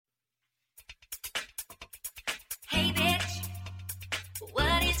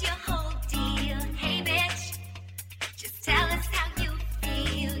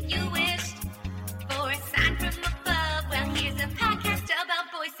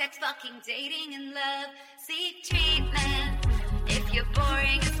sex, fucking, dating, and love. Seek treatment. If you're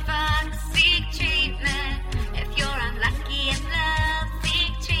boring as fuck, seek treatment. If you're unlucky in love,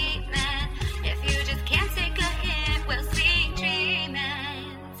 seek treatment. If you just can't take a hint, well, seek treatment.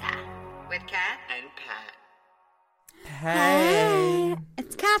 With Kat and Pat. Hey. Hi.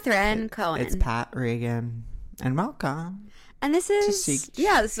 It's Catherine Cohen. It's Pat Regan. And welcome. And this is, this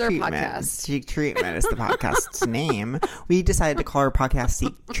is our podcast. Seek Treatment is the podcast's name. We decided to call our podcast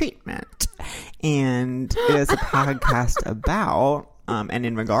Seek Treatment. And it is a podcast about, and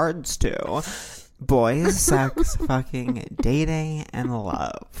in regards to, boys, sex, fucking, dating, and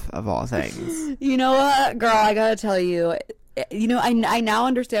love, of all things. You know what, girl, I gotta tell you, I now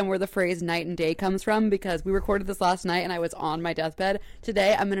understand where the phrase night and day comes from, because we recorded this last night and I was on my deathbed.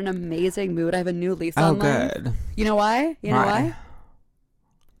 Today, I'm in an amazing mood. I have a new lease on life. Good. You know why? Why?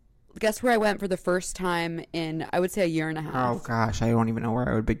 Guess where I went for the first time in, I would say, a year and a half. Oh, gosh. I don't even know where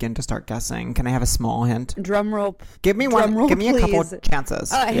I would begin to start guessing. Can I have a small hint? Drum roll. Give me one. Give me a couple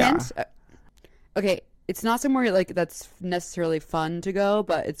chances. A hint? Okay. It's not somewhere like that's necessarily fun to go,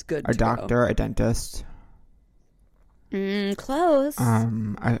 but it's good to go. A doctor, a dentist. Close.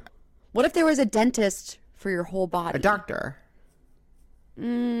 What if there was a dentist for your whole body? A doctor.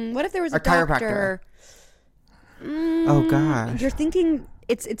 What if there was a chiropractor? doctor? Oh gosh. You're thinking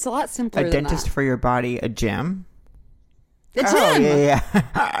it's a lot simpler. A dentist for your body. A gym. A gym. Oh,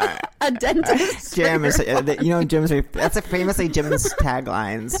 yeah. A dentist. Gym is gyms. That's a famously gym's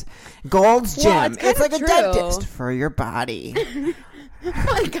taglines. Gold's Gym. Well, it's like true. A dentist for your body.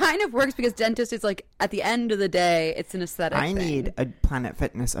 Well, it kind of works because dentist is like, at the end of the day, it's an aesthetic I thing. need a Planet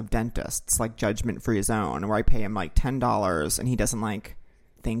Fitness of dentists, like Judgment Free Zone, where I pay him like $10 and he doesn't like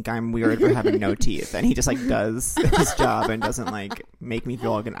think I'm weird for having no teeth, and he just like does his job and doesn't like make me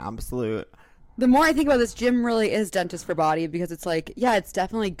feel like an absolute. The more I think about this, gym really is dentist for body, because it's like, yeah, it's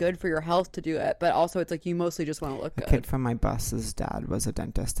definitely good for your health to do it, but also it's like you mostly just want to look good. A kid from my bus's dad was a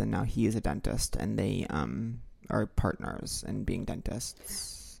dentist, and now he is a dentist, and they are partners in being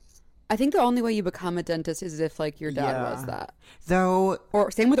dentists. I think the only way you become a dentist is if like your dad was that. Though, or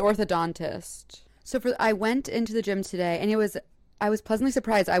same with orthodontist. So I went into the gym today, and I was pleasantly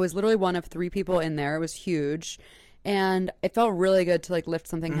surprised. I was literally one of 3 people in there. It was huge, and it felt really good to like lift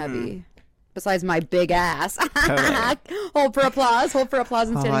something heavy. Besides my big ass. Totally. Hold for applause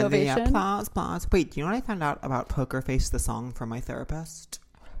and standing ovation. Applause. Wait, do you know what I found out about Poker Face, the song, from my therapist?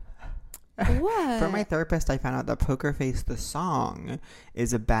 What? From my therapist, I found out that Poker Face, the song,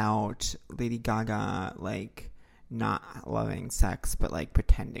 is about Lady Gaga, like, not loving sex, but, like,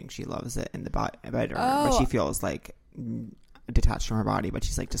 pretending she loves it in the bedroom. Oh. But she feels, like, detached from her body, but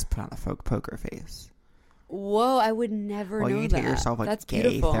she's, like, just put on a poker face. Whoa, I would never know that. Well, you take yourself a that's gay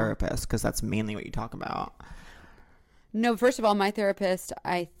beautiful. therapist, because that's mainly what you talk about. No, first of all, my therapist,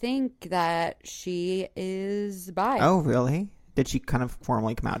 I think that she is bi. Oh, really? Did she kind of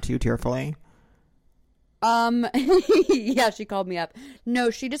formally come out to you tearfully? Yeah, she called me up. No,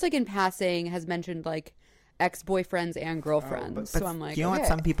 she just like in passing has mentioned like ex-boyfriends and girlfriends. But so I'm like, you know what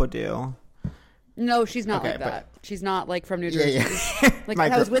some people do? No, she's not like that. She's not like from New Jersey. Yeah. Like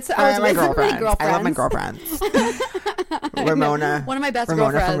I was with my girlfriends. I love my girlfriends. Ramona. One of my best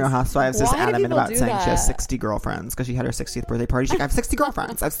Ramona girlfriends. from Real Housewives is Why do adamant people about do saying that? she has 60 girlfriends because she had her 60th birthday party. She's like, I have 60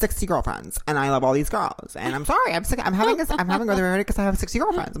 girlfriends. I have 60 girlfriends, and I love all these girls. And I'm sorry, I'm having a birthday party because I have 60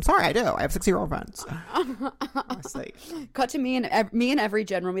 girlfriends. I'm sorry, I do. I have 60 girlfriends. Cut to me and every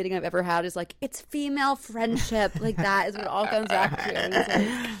general meeting I've ever had is like, it's female friendship. Like that is what it all comes back to. And it's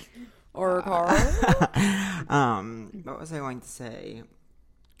like, or car. What was I going to say?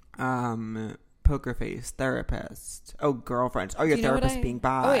 Poker Face, therapist. Oh, girlfriends. Oh, your therapist being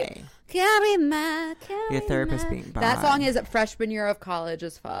bi. Oh, yeah. Carry my. Your therapist being bi. That song is freshman year of college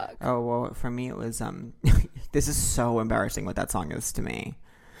as fuck. Oh, well, for me it was, this is so embarrassing what that song is to me.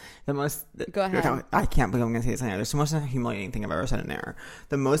 Go ahead. I can't believe I'm going to say this in there. It's the most humiliating thing I've ever said in there.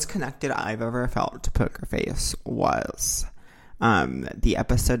 The most connected I've ever felt to Poker Face was the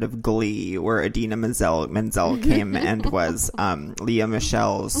episode of Glee where Idina Menzel came and was Leah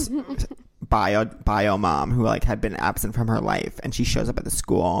Michelle's bio mom who like had been absent from her life, and she shows up at the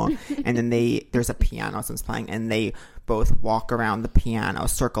school, and then there's a piano someone's playing, and they both walk around the piano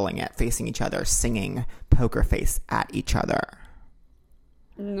circling it, facing each other, singing Poker Face at each other.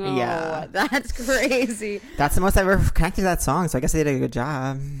 No, yeah, that's crazy. That's the most I've ever connected to that song, so I guess they did a good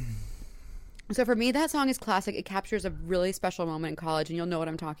job. So for me, that song is classic. It captures a really special moment in college, and you'll know what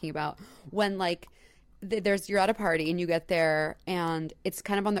I'm talking about. When like you're at a party and you get there, and it's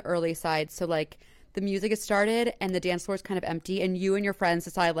kind of on the early side. So like the music has started and the dance floor is kind of empty, and you and your friends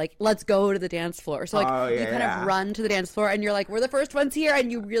decide like, let's go to the dance floor. So like you kind of run to the dance floor, and you're like, we're the first ones here,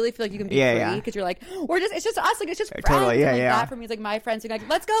 and you really feel like you can be free because you're like, it's just us, like it's just friends. Totally, and, like, that for me is like my friends being like,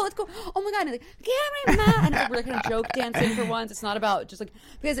 let's go. Oh my god, and like, and like, we're kind of joke dancing for once. It's not about just like,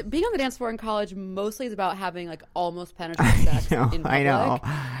 because being on the dance floor in college mostly is about having like almost penetrative sex in public. I know.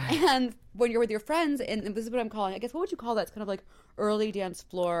 And when you're with your friends, and this is what I'm calling, I guess, what would you call that? It's kind of like early dance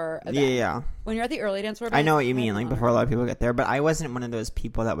floor event. Yeah. When you're at the early dance floor event, I know what you mean, like before a lot of people get there, but I wasn't one of those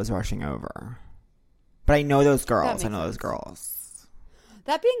people that was rushing over. But I know those girls. Those girls.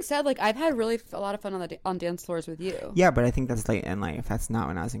 That being said, like I've had really a lot of fun on dance floors with you. Yeah, but I think that's late in life. That's not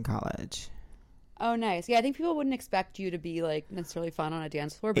when I was in college. Oh, nice. Yeah, I think people wouldn't expect you to be like necessarily fun on a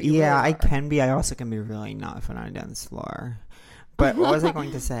dance floor, but I can be. I also can be really not fun on a dance floor. But what was I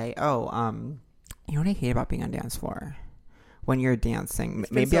going to say? Oh, you know what I hate about being on dance floor? When you're dancing,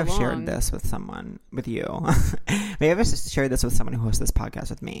 maybe I've shared this with someone, with you. Maybe I've shared this with someone who hosts this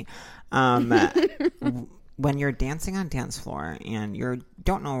podcast with me. When you're dancing on dance floor and you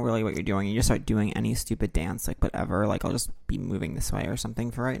don't know really what you're doing, you just start doing any stupid dance, like whatever, like I'll just be moving this way or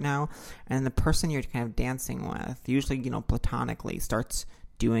something for right now. And the person you're kind of dancing with, usually, platonically, starts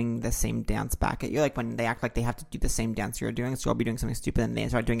doing the same dance back at you. Like when they act like they have to do the same dance you're doing, so you'll be doing something stupid and they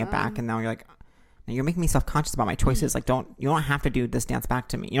start doing it back, and now you're like, you're making me self-conscious about my choices. Like, you don't have to do this dance back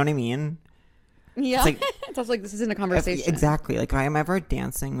to me. You know what I mean? Yeah. It's like, it sounds like this isn't a conversation. Exactly. Like if I'm ever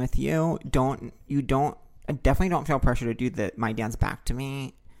dancing with you, I definitely don't feel pressure to do my dance back to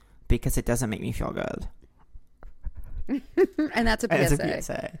me, because it doesn't make me feel good. And that's a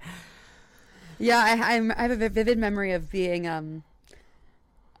PSA. Yeah, I have a vivid memory of being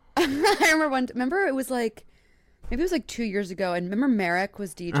I remember it was like, maybe it was like 2 years ago, and remember Merrick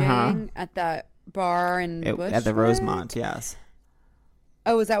was DJing at that bar in Bushwick? At the Rosemont, yes.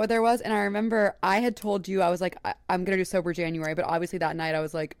 Oh, is that what there was? And I remember I had told you, I was like, I'm going to do Sober January. But obviously that night I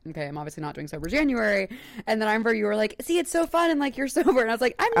was like, okay, I'm obviously not doing Sober January. And then I remember you were like, see, it's so fun. And like, you're sober. And I was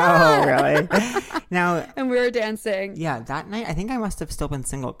like, I'm not. Oh, really? Now, and we were dancing. Yeah, that night, I think I must have still been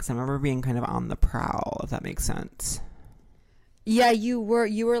single, because I remember being kind of on the prowl, if that makes sense. Yeah, you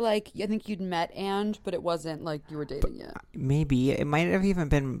were like, I think you'd met but it wasn't like you were dating yet. Maybe. It might have even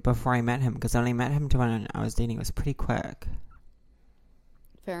been before I met him, because when I met him to when I was dating, it was pretty quick.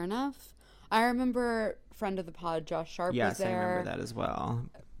 Fair enough. I remember friend of the pod, Josh Sharp, was there. Yes, I remember that as well.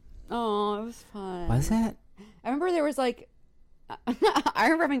 Oh, it was fun. Was it? I remember there was like, I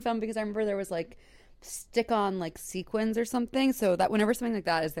remember having fun because I remember there was like stick-on like sequins or something. So that whenever something like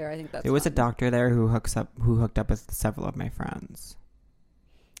that is there, I think that's There was fun. a doctor there who hooked up with several of my friends.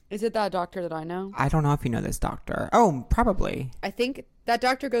 Is it that doctor that I know? I don't know if you know this doctor. Oh, probably. I think that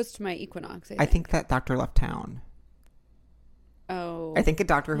doctor goes to my Equinox. I think that doctor left town. Oh. I think a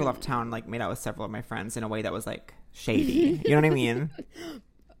doctor who left town like made out with several of my friends in a way that was like shady. You know what I mean?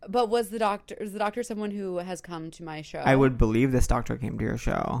 But is the doctor someone who has come to my show? I would believe this doctor came to your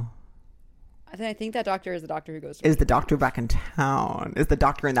show. I think that doctor is the doctor who goes to Is the doctor back in town? Is the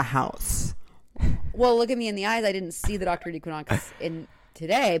doctor in the house? Well, look at me in the eyes. I didn't see the doctor at Equinox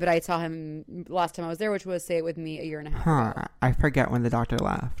today, but I saw him last time I was there, which was, say it with me, a year and a half ago. I forget when the doctor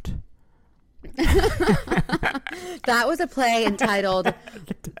left. That was a play entitled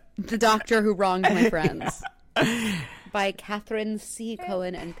The Doctor Who Wronged My Friends by Catherine C.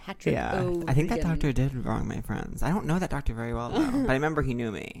 Cohen and Patrick O. I think that doctor did wrong my friends. I don't know that doctor very well, though. But I remember he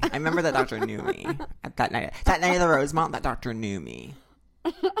knew me. I remember that doctor knew me. At that night of the Rosemont, that doctor knew me.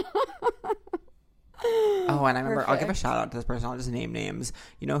 Oh, and I remember, I'll give a shout out to this person. I'll just name names.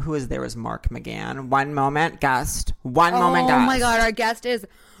 You know who was there was Mark McGann. One moment, guest. Oh my God, our guest is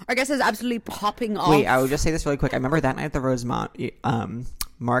absolutely popping off. Wait, I will just say this really quick. I remember that night at the Rosemont,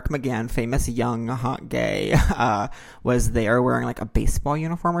 Mark McGann, famous young hot gay, was there wearing like a baseball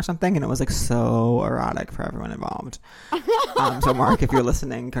uniform or something, and it was like so erotic for everyone involved. So Mark, if you're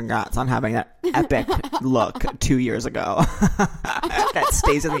listening, congrats on having that epic look 2 years ago. That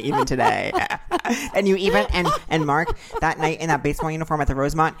stays with me even today. And you even and Mark, that night in that baseball uniform at the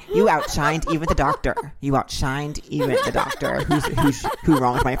Rosemont, you outshined even the doctor. You outshined even the doctor who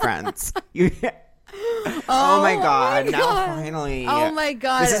wronged my friends. Oh my God. Now finally. Oh my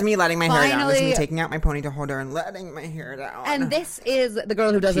God. This is me letting my hair down. This is me taking out my ponytail holder and letting my hair down. And this is the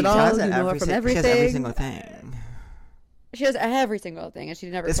girl who does it all. She does every single thing. She does every single thing, and she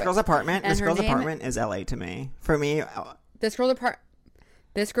never This quits. girl's apartment is LA to me. For me.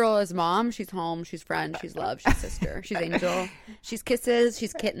 This girl is mom. She's home. She's friend. She's love. She's sister. She's angel. She's kisses.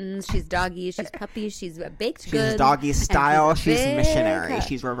 She's kittens. She's doggies. She's puppies. She's baked goods. She's doggy style. She's missionary.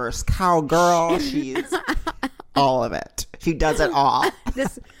 She's reverse cowgirl. She's all of it. She does it all.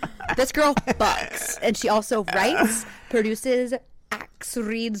 This girl fucks. And she also writes, produces, acts,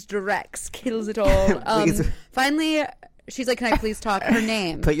 reads, directs, kills it all. Finally, she's like, can I please talk? Her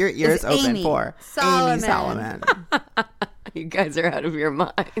name. Put your ears open Amy for Solomon. Amy Solomon. You guys are out of your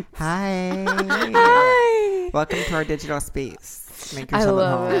mind. Hi. Hi. Welcome to our digital space. Make I yourself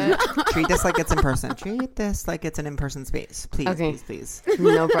love at home. Treat this like it's in person. Treat this like it's an in-person space. Please, Okay. please.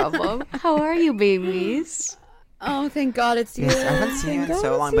 No problem. How are you, babies? Oh, thank God it's you. Yes, I haven't seen you in Thank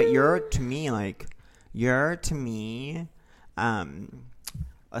so God long, it's but you. you're to me,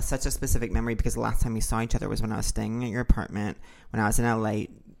 such a specific memory because the last time we saw each other was when I was staying at your apartment when I was in LA.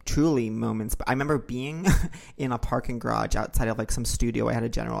 Truly moments. But I remember being in a parking garage outside of like some studio I had a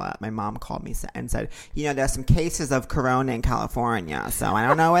general at. My mom called me and said, there's some cases of corona in California, so I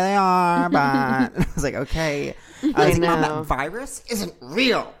don't know where they are, but I was like, okay. I was like, Mom, that virus isn't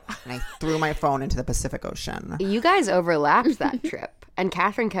real. And I threw my phone into the Pacific Ocean. You guys overlapped that trip. And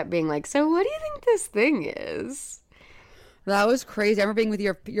Catherine kept being like, so what do you think this thing is? That was crazy. I remember being with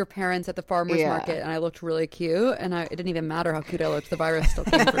your parents at the farmer's Yeah. market, and I looked really cute, and it didn't even matter how cute I looked. The virus still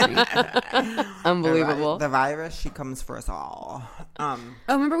came for me. Unbelievable. The virus, she comes for us all. Oh,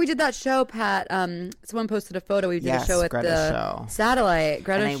 remember we did that show, Pat? Someone posted a photo. We did Yes, a show at Greta's the show. Satellite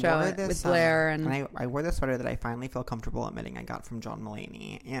Greta And I show wore this, with Blair. And I wore this sweater that I finally feel comfortable admitting I got from John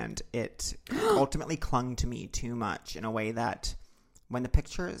Mulaney, and it ultimately clung to me too much in a way that when the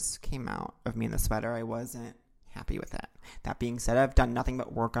pictures came out of me in the sweater, I wasn't happy with it. That being said, I've done nothing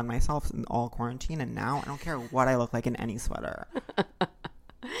but work on myself in all quarantine, and now I don't care what I look like in any sweater.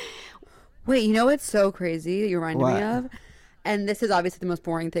 wait, you know what's so crazy that you reminded What? me of? And this is obviously the most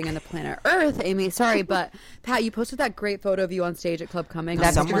boring thing on the planet Earth, Amy. Sorry, but Pat, you posted that great photo of you on stage at Club Cumming. That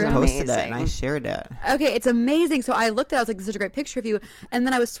on Someone picture's Instagram. posted it, amazing. and I shared it. Okay, it's amazing. So I looked at it, I was like, this is such a great picture of you. And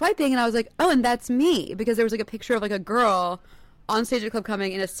then I was swiping and I was like, oh, and that's me. Because there was like a picture of like a girl on stage at Club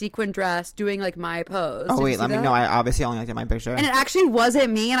Cumming in a sequin dress doing like my pose. Oh, Did you wait, see let me that? know. I obviously only looked at my picture. And it actually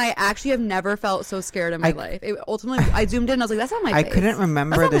wasn't me, and I actually have never felt so scared in my life. It, ultimately, I zoomed in and I was like, that's not my I face. couldn't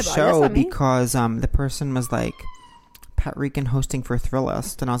remember That's the not my body. That's show not me. because the person was like, Pat Regan hosting for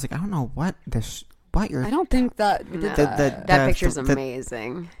Thrillist, and I was like, I don't know what you're. I don't think that we did No. that. That picture's the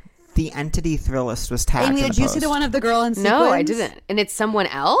amazing. The entity Thrillist was tagged. Amy, in did the you see the post. one of the girl in sequins? No, I didn't. And it's someone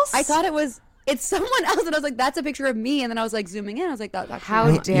else? I thought it's someone else, and I was like, that's a picture of me. And then I was like zooming in, I was like, that's actually How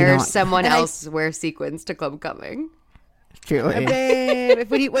me. You dare know- someone And I- else wear sequins to Club Cumming? Truly. Babe,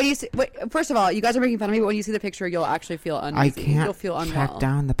 when you see, first of all, you guys are making fun of me, but when you see the picture, you'll actually feel I uneasy. can't You'll feel track unwell.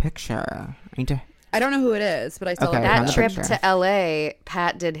 down the picture. I need to. I don't know who it is, but I still Okay, like found That the trip picture. to LA,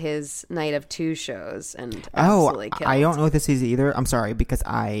 Pat did his night of 2 shows and Oh, absolutely killed. I don't know what this is either. I'm sorry because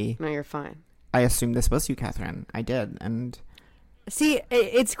I No, you're fine. assumed this was you, Catherine. I did, and See,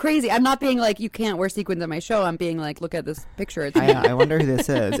 it's crazy. I'm not being like, you can't wear sequins on my show. I'm being like, look at this picture. It's I wonder who this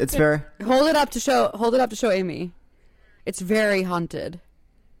is. It's very. Hold it up to show Amy. It's very haunted.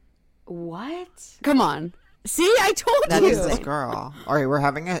 What? Come on. See, I told That you. is This girl. All right, we're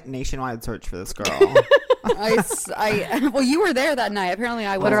having a nationwide search for this girl. Well, you were there that night. Apparently,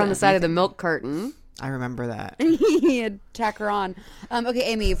 I Put wasn't. her on the side of the milk carton. I remember that. Tack her on. Okay,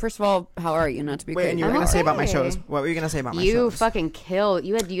 Amy. First of all, how are you? Not to be Wait, and you were crazy. gonna say about my okay. shows? What were you gonna say about my You shows? fucking killed.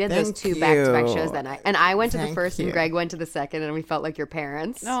 You had those Thank 2 back-to-back you. shows that night, and I went to the Thank first, you. and Greg went to the second, and we felt like your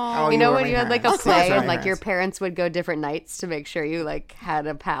parents. Aw. Oh, You know were when my you had like a parents. play, Sorry, and like your parents. parents would go different nights to make sure you like had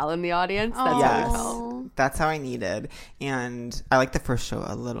a pal in the audience. That's how Yes, it felt. that's how I needed, and I liked the first show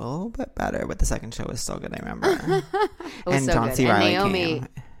a little bit better, but the second show was still good. I remember. It was and so John good. C. And Reilly Naomi, came.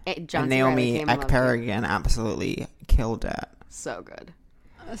 John And C. Reilly Naomi came and loved you. Ekperigin absolutely killed it. So good.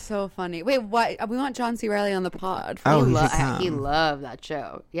 So funny. Wait, what? We want John C. Reilly on the pod. Oh, he, he should come. he loved that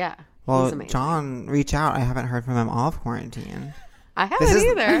show. Yeah. Well, he's amazing. John, reach out. I haven't heard from him all of quarantine. I haven't is-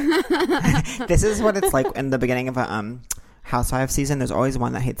 either. This is what it's like in the beginning of a Housewives season. There's always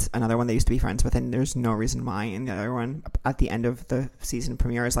one that hates another one they used to be friends with, and there's no reason why. And the other one at the end of the season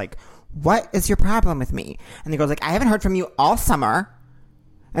premiere is like, "What is your problem with me?" And the girl's like, "I haven't heard from you all summer,"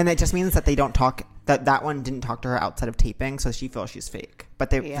 and it just means that they don't talk. That one didn't talk to her outside of taping, so she feels she's fake. But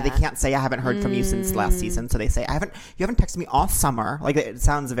they can't say I haven't heard from you since last season, so they say you haven't texted me all summer. Like it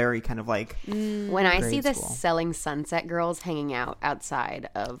sounds very kind of like When I see grade the school. Selling Sunset girls hanging out outside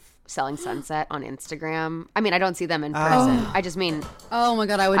of Selling Sunset on Instagram, I mean, I don't see them in person. I just mean, Oh my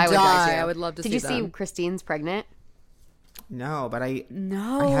god, I would I would die. too. I would love to Did see you see them. Christine's pregnant? no, but I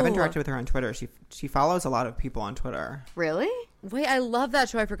No. have interacted with her on Twitter. She follows a lot of people on Twitter. Really? Wait, I love that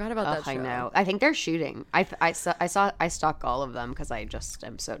show. I forgot about Oh, that show. I know. I think they're shooting. I stalk all of them because I just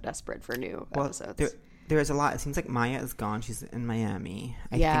am so desperate for new Well, episodes. there's a lot. It seems like Maya is gone. She's in Miami.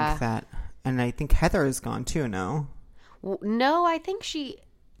 I Yeah. think that, and I think Heather is gone too. No. No, I think she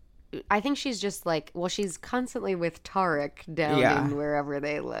I think she's just like, well, she's constantly with Tarek down Yeah. in wherever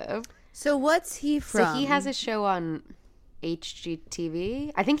they live. So what's he from? So he has a show on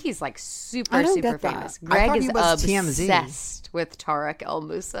HGTV. I think he's like I super, don't super get that. famous. I Greg thought is he was TMZ. obsessed with Tarek El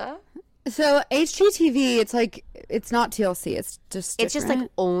Moussa. So HGTV, it's like, it's not TLC. It's just It's just like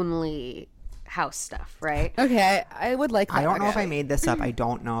different. only house stuff, right? Okay, I would like that. I don't know if I actually. made this up. I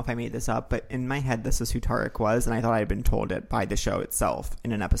don't know if I made this up, but in my head, this is who Tarek was, and I thought I had been told it by the show itself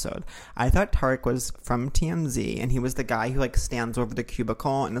in an episode. I thought Tarek was from TMZ, and he was the guy who like stands over the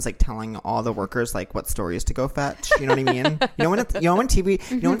cubicle and is like telling all the workers like what stories to go fetch. You know what I mean? You know when TV,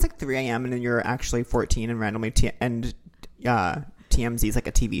 you know when it's like 3 a.m. and then you're actually 14 and randomly TMZ is like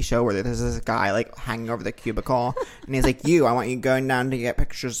a TV show where there's this guy like hanging over the cubicle and he's like, I want you going down to get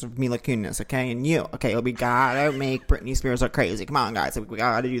pictures of Mila Kunis, okay? And we gotta make Britney Spears look crazy. Come on, guys, we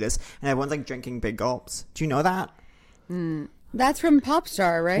gotta do this. And everyone's like drinking big gulps. Do you know that? That's from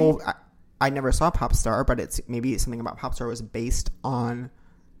Popstar, right? Well, I never saw Popstar, but it's maybe something about Popstar was based on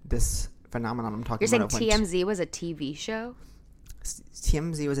this phenomenon I'm talking You're saying about. TMZ was a TV show?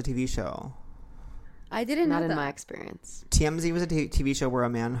 TMZ was a TV show. I didn't Not know in that. my experience. TMZ was a TV show where a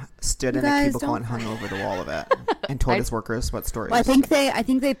man stood in a guys cubicle don't- and hung over the wall of it and told his workers what stories. Well, I think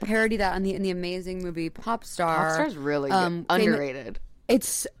they parody that in the amazing movie Popstar. Popstar's really good. Underrated.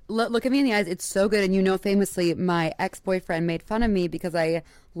 It's look at me in the eyes. It's so good, and famously, my ex-boyfriend made fun of me because I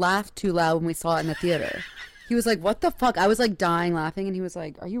laughed too loud when we saw it in the theater. He was like, "What the fuck?" I was like dying laughing, and he was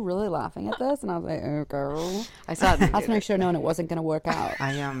like, "Are you really laughing at this?" And I was like, "Oh, girl." I saw it. That's when I should have known it wasn't going to work out.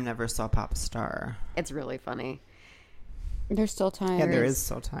 I never saw Popstar. It's really funny. There's still time. Yeah, there is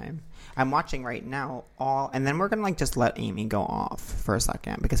still time. I'm watching right now and then we're gonna like just let Amy go off for a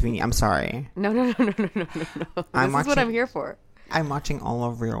second because I'm sorry. No. This is what I'm here for. I'm watching all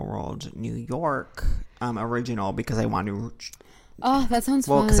of Real World New York original because I want to. Oh, that sounds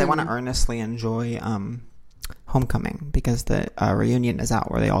Well, fun. because I want to earnestly enjoy Homecoming because the reunion is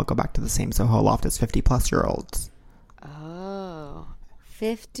out where they all go back to the same Soho loft as 50-plus-year-olds. Oh.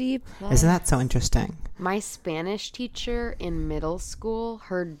 50 plus. Isn't that so interesting? My Spanish teacher in middle school,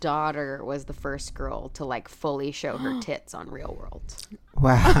 her daughter was the first girl to like fully show her tits on Real World.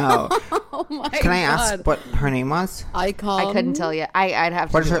 Wow. Oh my god. Can I ask what her name was? I couldn't tell you. I'd have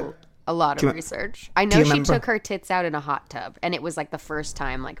to What is do her- a lot do of you- research. I do know you she remember- took her tits out in a hot tub, and it was like the first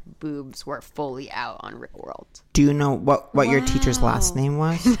time like boobs were fully out on Real World. Do you know what your teacher's last name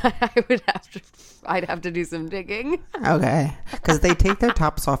was? I'd have to do some digging. Okay. Because they take their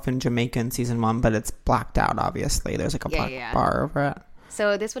tops off in Jamaica in season 1, but it's blacked out, obviously. There's like a black bar over it.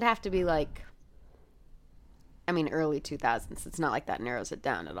 So this would have to be like, I mean, early 2000s. It's not like that narrows it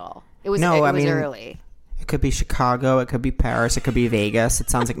down at all. It was early. It could be Chicago. It could be Paris. It could be Vegas.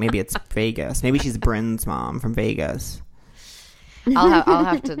 It sounds like maybe it's Vegas. Maybe she's Bryn's mom from Vegas. I'll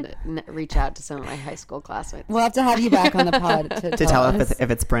have to reach out to some of my high school classmates. We'll have to have you back on the pod to To tell us. if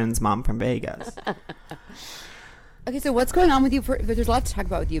it's Bryn's mom from Vegas. Okay, so what's going on with you? There's a lot to talk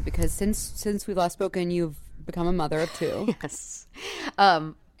about with you because since we've last spoken, you've become a mother of 2. Yes.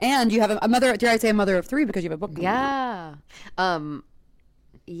 And you have a mother, dare I say a mother of 3 because you have a book coming out. Yeah.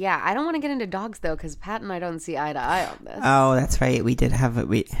 Yeah, I don't want to get into dogs though because Pat and I don't see eye to eye on this. Oh, that's right. We did have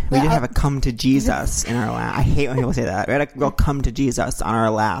we did have a come to Jesus in our last. I hate when people say that. We had a real come to Jesus on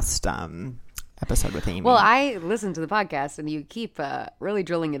our last episode with Amy. Well, I listen to the podcast and you keep really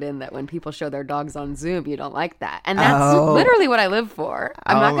drilling it in that when people show their dogs on Zoom, you don't like that. And that's literally what I live for.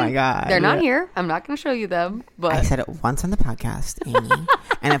 My God. They're not here. I'm not going to show you them. But I said it once on the podcast, Amy.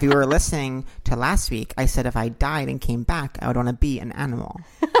 And if you were listening to last week, I said if I died and came back, I would want to be an animal.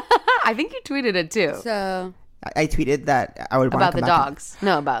 I think you tweeted it too. So I tweeted that I would want About to the come back dogs.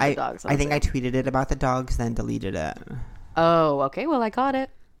 No, about the dogs. I think I tweeted it about the dogs, then deleted it. Oh, okay. Well, I caught it.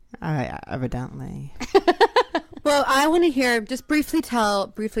 Evidently. well, I want to hear just briefly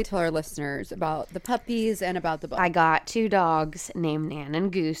tell our listeners about the puppies and about the book. I got 2 dogs named Nan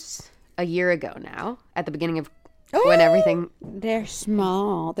and Goose a year ago now at the beginning of when everything. They're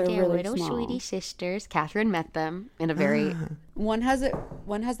small. They're really little small. sweetie sisters. Catherine met them in a very. One has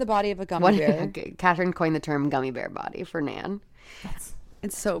the body of a gummy bear. Catherine coined the term gummy bear body for Nan.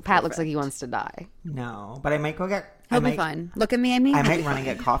 It's so Pat looks like he wants to die. No, but I might go get. He'll be fine. Look at me, Amy. I might run and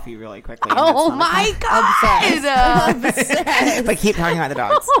get coffee really quickly. Oh my god! Obsessed. But keep talking about the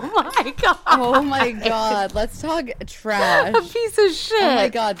dogs. Oh my god! Oh my god. Let's talk trash. Piece of shit! Oh my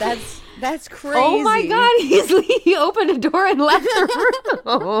god, that's crazy. Oh my god! He opened a door and left the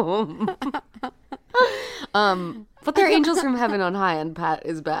room. But they're angels from heaven on high, and Pat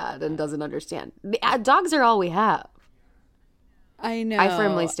is bad and doesn't understand. Dogs are all we have. I know. I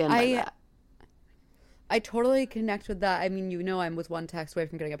firmly stand by that. I totally connect with that. I mean, I'm with one text away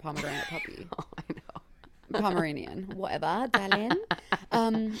from getting a pomegranate puppy. Oh, I know. Pomeranian, whatever, darling.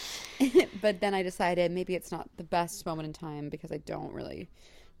 But then I decided maybe it's not the best moment in time because I don't really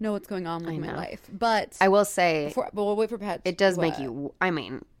know what's going on with my life. But I will say, but we'll wait for pets. it does make you. I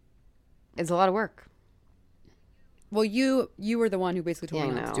mean, it's a lot of work. Well, you were the one who basically told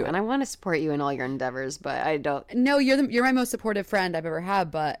me not to do it, and I want to support you in all your endeavors, but I don't. No, you're my most supportive friend I've ever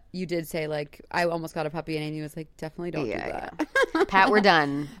had. But you did say like I almost got a puppy, and Amy was like, definitely don't do that. Yeah. Pat, we're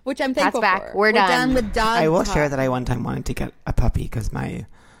done. Which I'm Pat's thankful back. for. We're done with dog I will talk. share that I one time wanted to get a puppy because my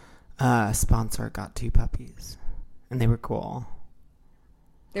sponsor got 2 puppies, and they were cool.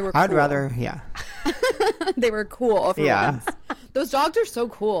 They were. I'd cool. rather, yeah. They were cool. For Yeah. once. Those dogs are so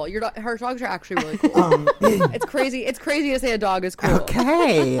cool. Her dogs are actually really cool. It's crazy. It's crazy to say a dog is cool.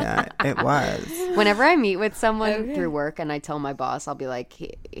 Okay, it was. Whenever I meet with someone through work and I tell my boss, I'll be like,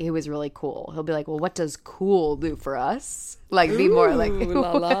 he was really cool. He'll be like, well, what does cool do for us? Like, be more like,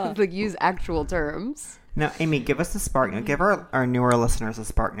 la, la. like use actual terms. Now, Amy, give us the spark note. Give our newer listeners the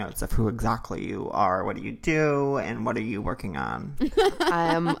spark notes of who exactly you are. What do you do, and what are you working on?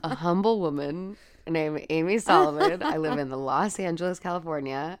 I'm a humble woman named Amy Solomon. I live in Los Angeles,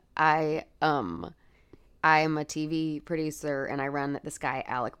 California. I'm a TV producer, and I run this guy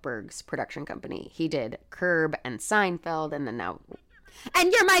Alec Berg's production company. He did Curb and Seinfeld, and then now.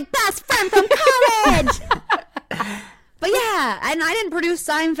 And you're my best friend from college. But yeah, and I didn't produce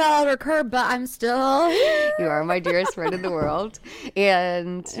Seinfeld or Curb, but I'm still. You are my dearest friend in the world,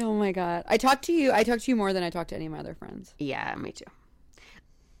 and Oh my god, I talk to you more than I talk to any of my other friends. yeah, me too.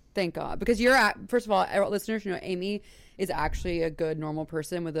 Thank God, because first of all, our listeners know Amy is actually a good, normal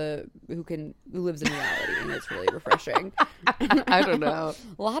person who lives in reality, and it's really refreshing. I don't know.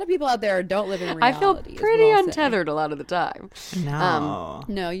 A lot of people out there don't live in I reality. feel is pretty what I'll say. untethered a lot of the time. No.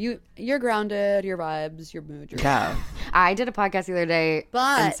 No, you're grounded. Your vibes, your mood. Yeah. I did a podcast the other day and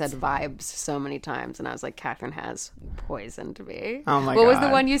But- said vibes so many times, and I was like, Catherine has poisoned me. Oh my What was the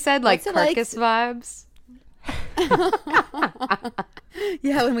God. one you said? Like What's it like carcass vibes?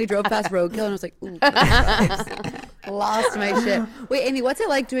 Yeah, when we drove past Roadkill, and I was like, ooh, lost my shit. Wait, Amy, what's it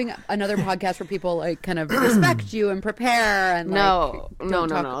like doing another podcast where people like kind of respect you and prepare and No.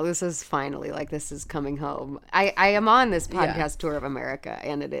 talk- This is finally this is coming home. I am on this podcast tour of America,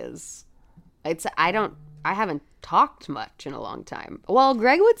 and I haven't talked much in a long time. Well,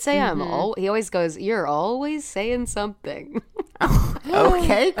 Greg would say he always goes, "You're always saying something."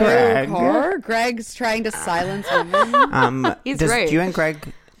 Okay, Greg. Or Greg's trying to silence women. He's Do great. you and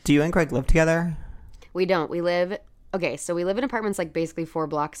Greg live together? We don't. We live in apartments like basically 4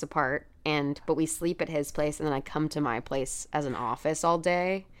 blocks apart, but we sleep at his place, and then I come to my place as an office all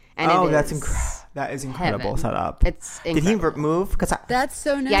day. And that is incredible heaven. setup. It's Did he incredible. move? Because That's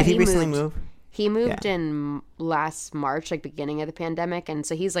so nice. Yeah, did he he recently moved. move? He moved in last March, like beginning of the pandemic, and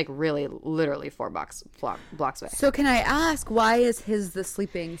so he's like really, literally 4 blocks away. So can I ask, why is his the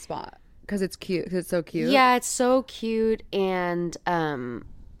sleeping spot? Because it's cute. 'Cause it's so cute. Yeah, it's so cute, and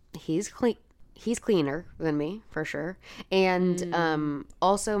he's clean. He's cleaner than me for sure, and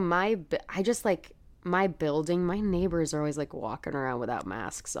also my building, my neighbors are always like walking around without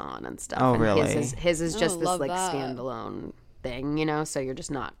masks on and stuff. Oh, and really? His is just this love like that. standalone thing, so you're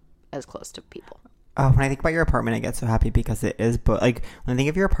just not as close to people. Oh, when I think about your apartment, I get so happy because it is. But like when I think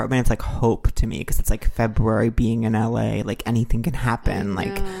of your apartment, it's like hope to me because it's like February being in LA. Like anything can happen.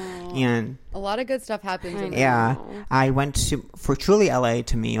 And A lot of good stuff happens. in yeah, I went for truly LA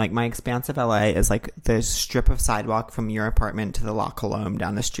to me. Like my expansive LA is like the strip of sidewalk from your apartment to the La Colombe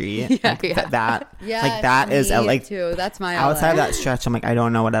down the street. That Yeah, like that is me like too. That's my outside of LA. that stretch. I'm like I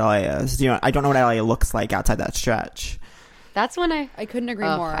don't know what LA is. I don't know what LA looks like outside that stretch. That's when I couldn't agree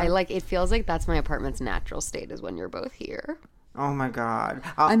more. it feels like that's my apartment's natural state is when you're both here. Oh my God.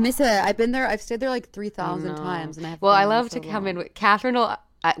 I miss it. I've been there. I've stayed there like 3,000 times. And I love to come in with Catherine.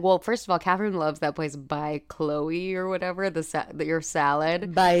 First of all, Catherine loves that place by Chloe or whatever, your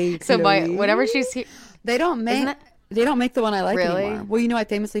salad. By So Chloe. whenever she's here, They don't make the one I like Really? anymore. Well, I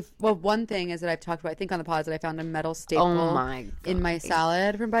famously. Well, one thing is that I've talked about. I think on the pod that I found a metal staple Oh my in my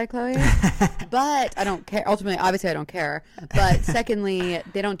salad from By Chloe. But I don't care. Ultimately, obviously, I don't care. But secondly,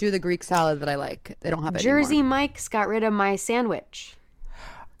 they don't do the Greek salad that I like. They don't have it Jersey anymore. Mike's got rid of my sandwich.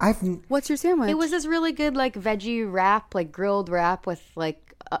 What's your sandwich? It was this really good like veggie wrap, like grilled wrap with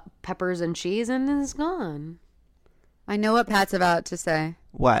like peppers and cheese, and it's gone. I know what Pat's about to say.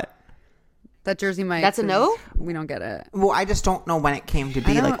 What? That Jersey Mike's. That's a no? We don't get it. Well, I just don't know when it came to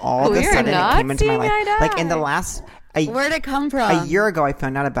be. don't- Like all of a We're sudden, not it came into my seeing eye life. to Like in the eye. last Where'd it come from? a year ago, I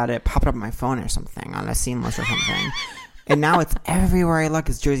found out about it. It popped up on my phone or something on a Seamless or something. And now it's everywhere I look.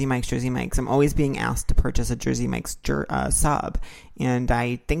 It's Jersey Mike's, Jersey Mike's. I'm always being asked to purchase a Jersey Mike's sub. And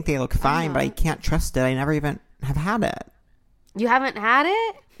I think they look fine, but I can't trust it. I never even have had it. You haven't had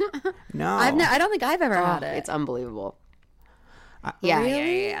it? No. I don't think I've ever had it. It's unbelievable.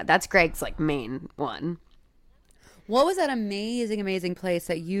 Really? Yeah. That's Greg's like main one. What was that amazing place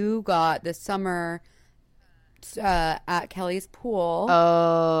that you got this summer at Kelly's pool?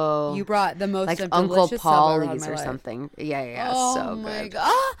 Oh. You brought the most like delicious Uncle sub I've ever had in Polly's my or life. something. Yeah. Oh so my good.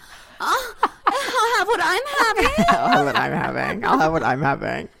 god! I'll have what I'm having. I'll have what I'm having. I'll have what I'm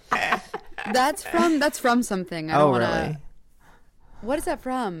having. That's from something. I don't wanna, Really? What is that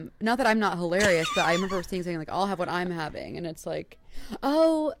from? Not that I'm not hilarious, but I remember seeing something like, I'll have what I'm having. And it's like,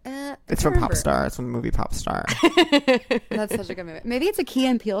 It's from Pop Star. It's from the movie Pop Star. That's such a good movie. Maybe it's a Key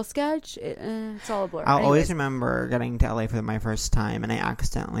and Peele sketch. It's all a blur. I'll Anyways. always remember getting to LA for my first time, and I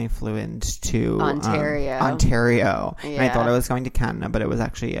accidentally flew into Ontario. And I thought I was going to Canada, but it was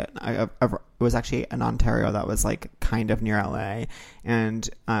actually an Ontario that was like kind of near LA, and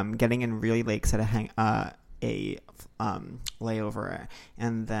getting in really late at a layover,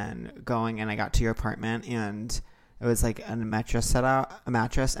 and then going, and I got to your apartment, and it was like a mattress,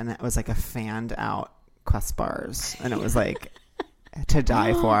 and it was like a fanned out Quest bars, and it was like to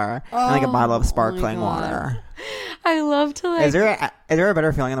die for, and like a bottle of sparkling water. I love to like. Is there a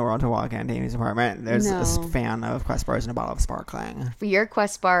better feeling in the world to walk into Amy's apartment? There's this No. fan of Quest bars and a bottle of sparkling. For your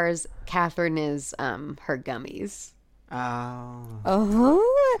Quest bars, Catherine is her gummies. Oh.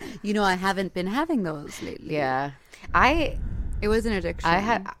 Oh, I haven't been having those lately. Yeah. It was an addiction.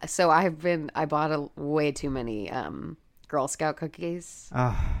 I bought way too many Girl Scout cookies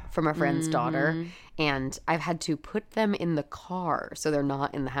from a friend's daughter, and I've had to put them in the car so they're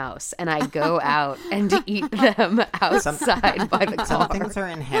not in the house, and I go out and eat them outside by the car. Some things are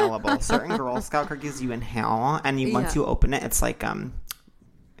inhalable. Certain Girl Scout cookies you inhale, and once you open it, it's like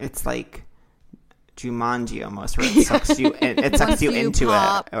Jumanji almost, where it sucks you. It sucks you into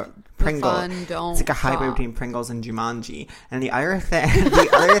it. Or Pringles. It's like a hybrid between Pringles and Jumanji. And the other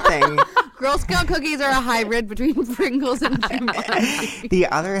thing, Girl Scout cookies are a hybrid between Pringles and Jumanji. the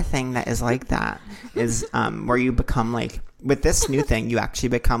other thing that is like that is where you become like, with this new thing, you actually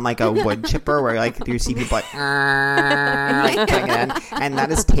become like a wood chipper, where like you see people like, putting it in, and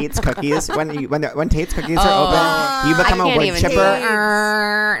that is Tate's cookies. When Tate's cookies are open, you become a wood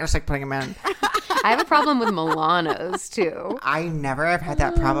chipper, just like putting them in. I have a problem with Milanos too. I never have had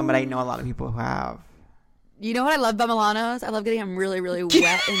that problem, but I know a lot of people who have. You know what I love about Milanos? I love getting them really, really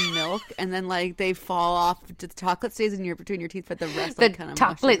wet in milk, and then like they fall off. The chocolate stays between your teeth, but the rest The kind of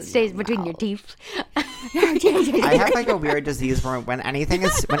chocolate stays between your teeth. I have like a weird disease where when any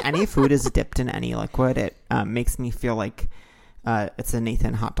food is dipped in any liquid, it makes me feel like it's a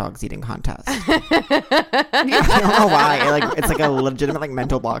Nathan hot dogs eating contest. I don't know why. It's like a legitimate like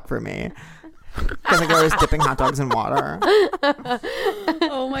mental block for me. Because like I was dipping hot dogs in water.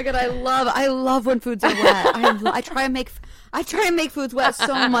 Oh my god, I love when foods are wet. I try and make foods wet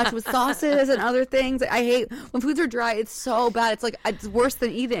so much with sauces and other things. I hate when foods are dry. It's so bad. It's like it's worse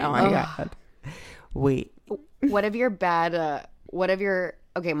than eating. Oh my god. Wait. Okay,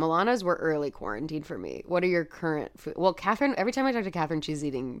 Milanos were early quarantine for me. What are your current food? Well, Catherine, every time I talk to Catherine, she's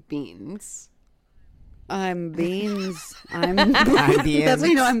eating beans. I'm beans. I'm beans. That's how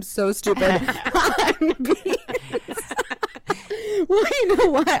you know I'm so stupid. I'm beans. Well, you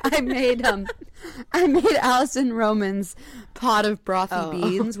know what? I made Allison Roman's pot of brothy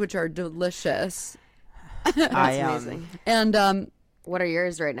beans, which are delicious. Amazing. And What are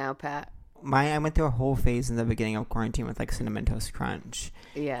yours right now, Pat? I went through a whole phase in the beginning of quarantine with like Cinnamon Toast Crunch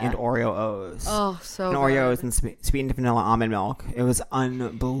and Oreo O's. Oh, so and Oreos and sweetened vanilla almond milk. It was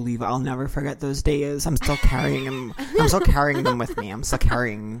unbelievable. I'll never forget those days. I'm still carrying them. I'm still carrying them with me.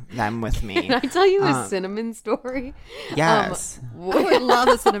 Can I tell you a cinnamon story? Yes. I would love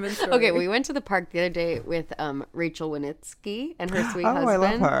a cinnamon story. Okay, we went to the park the other day with Rachel Winitsky and her sweet husband. I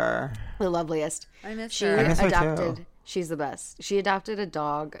love her. The loveliest. I miss She her. I miss her adopted. too. She's the best. She adopted a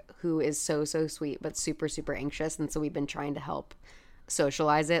dog who is so sweet but super anxious, and so we've been trying to help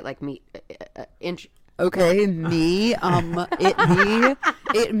socialize it, like meet. Okay, me,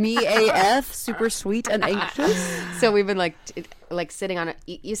 it me AF, super sweet and anxious. So we've been like sitting on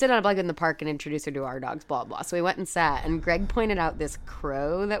you sit on a blanket in the park and introduce her to our dogs, blah blah. So we went and sat, and Greg pointed out this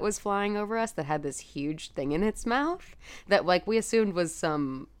crow that was flying over us that had this huge thing in its mouth that like we assumed was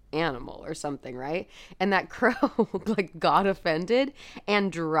some animal or something, right? And that crow like got offended and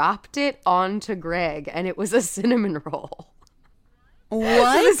dropped it onto Greg, and it was a cinnamon roll.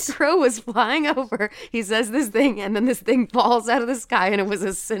 What? So this crow was flying over. He says this thing, and then this thing falls out of the sky, and it was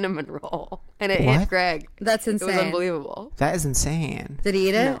a cinnamon roll, and it hit What? Greg. That's It was insane. unbelievable. That is insane. Did he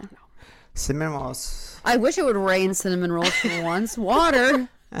eat it? No. Cinnamon rolls. I wish it would rain cinnamon rolls for once. Water.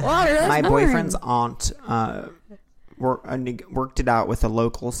 That's My boring. boyfriend's aunt worked it out with a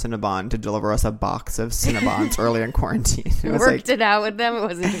local Cinnabon to deliver us a box of Cinnabons early in quarantine. It was Worked it out with them. It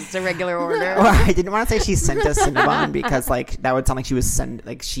wasn't just a regular order. Well, I didn't want to say she sent us Cinnabon because that would sound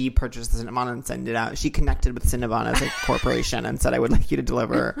like she purchased the Cinnabon and sent it out. She connected with Cinnabon as a corporation and said, I would like you to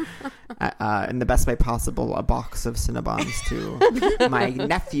deliver in the best way possible a box of Cinnabons to my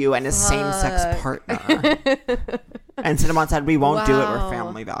nephew and his same-sex partner. And Cinnabon said, we won't do it. We're Wow.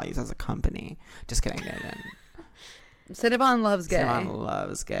 family values as a company. Just kidding. They didn't. Cinnabon loves gay. Cinnabon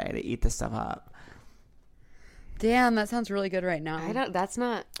loves gay. They eat this stuff up. Damn, that sounds really good right now. I don't. That's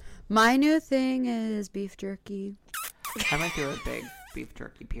not. My new thing is beef jerky. I went through a big beef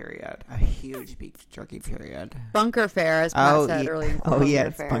jerky period. A huge beef jerky period. Bunker fare, as Pat said earlier. Oh, yeah,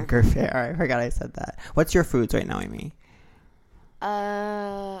 it's Fare. bunker fare. I forgot I said that. What's your foods right now, Amy?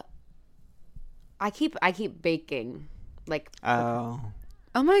 I keep baking, like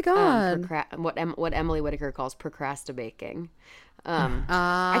Oh my god. what Emily Whitaker calls procrastinating.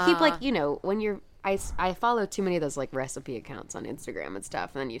 I keep when I follow too many of those like recipe accounts on Instagram and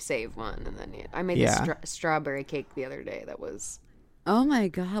stuff, and then you save one, and then I made this strawberry cake the other day that was. Oh my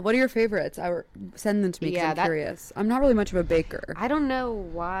god. What are your favorites? Send them to me because I'm curious. I'm not really much of a baker. I don't know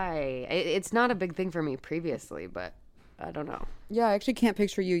why. It's not a big thing for me previously, but I don't know. Yeah, I actually can't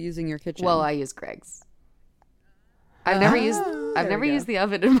picture you using your kitchen. Well, I use Greg's. I've never used the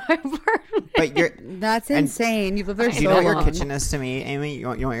oven in my apartment. But That's insane. You've lived there do so you know what your long. kitchen is to me, Amy? You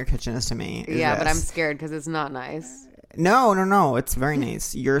know what your kitchen is to me? Yeah, but I'm scared because it's not nice. No. It's very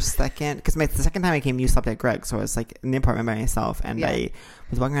nice. Your second, because the second time I came, you slept at Greg, so I was like in the apartment by myself, and I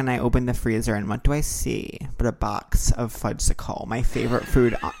was walking around and I opened the freezer, and what do I see but a box of fudgesicle, my favorite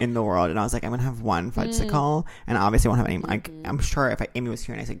food in the world, and I was like, I'm gonna have one fudgesicle, and obviously I won't have any. Like, I'm sure if Amy was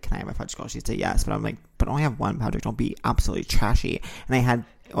here and I said, can I have a fudgesicle, she'd say yes, but I'm like, but I only have one pouch, don't be absolutely trashy, and I had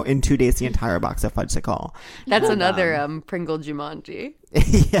in 2 days the entire box of fudgesicle. That's another Pringle Jumanji.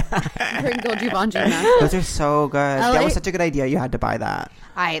 Yeah, Pringle Jumanji mascot. those are so good. That was such a good idea. You had to buy that.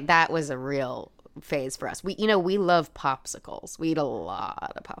 That was a real phase for us. We love popsicles. We eat a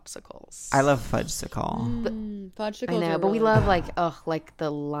lot of popsicles. I love fudgesicle. Fudgesicles I know, are but we really love like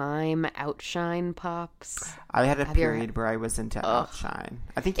the lime outshine pops. I had a Have you ever period where I was into outshine.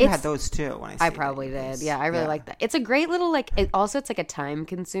 I think you had those too. When I probably did. Yeah, I really like that. It's a great little it's like a time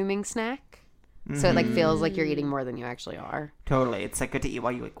consuming snack. So it like feels like you're eating more than you actually are. Totally. It's like good to eat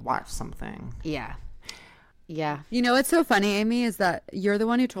while you like watch something. Yeah. Yeah. You know what's so funny, Amy, is that you're the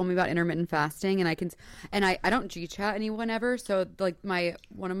one who told me about intermittent fasting, and I don't G-chat anyone ever. So like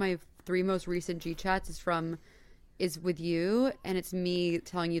one of my 3 most recent G-chats is with you, and it's me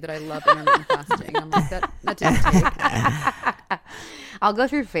telling you that I love intermittent fasting. I'm like, that didn't take. I'll go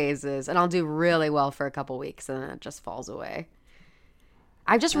through phases, and I'll do really well for a couple weeks, and then it just falls away.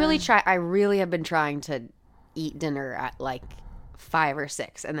 I've just really I really have been trying to eat dinner at like 5 or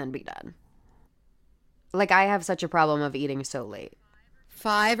 6 and then be done. Like, I have such a problem of eating so late.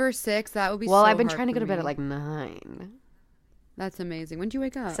 5 or 6, that would be Well, so I've been hard trying to for go to bed me. at like 9. That's amazing. When do you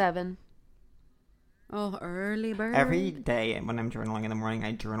wake up? 7. Oh, early bird. Every day when I'm journaling in the morning,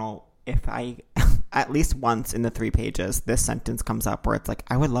 I journal if I, at least once in the 3 pages, this sentence comes up where it's like,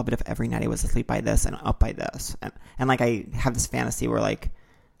 I would love it if every night I was asleep by this and up by this. And like, I have this fantasy where like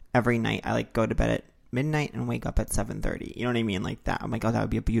every night I like go to bed at midnight and wake up at 7:30. You know what I mean? Like that. I'm like, oh, that would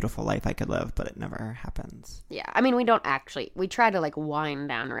be a beautiful life I could live, but it never happens. Yeah. I mean, we try to like wind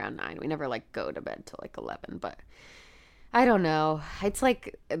down around 9. We never like go to bed till like 11, but I don't know. It's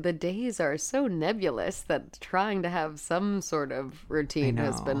like the days are so nebulous that trying to have some sort of routine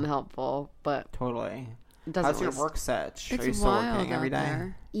has been helpful, but Totally. it doesn't How's your always- work set? Are you It's still wild working every out day?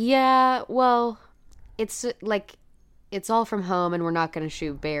 there. Yeah, well, it's like it's all from home, and we're not going to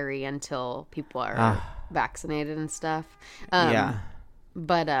shoot Barry until people are vaccinated and stuff. Yeah.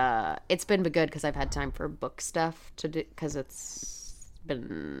 But it's been good because I've had time for book stuff to do because it's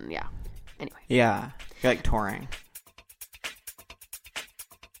been Anyway. Yeah. You're like touring.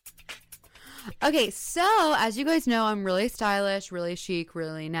 Okay, so as you guys know, I'm really stylish, really chic,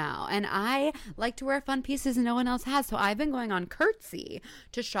 really now. And I like to wear fun pieces no one else has. So I've been going on Curtsy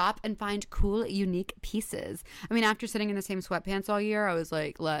to shop and find cool, unique pieces. I mean, after sitting in the same sweatpants all year, I was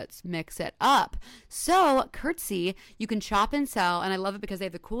like, let's mix it up. So Curtsy, you can shop and sell. And I love it because they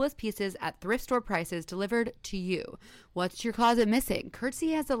have the coolest pieces at thrift store prices delivered to you. What's your closet missing?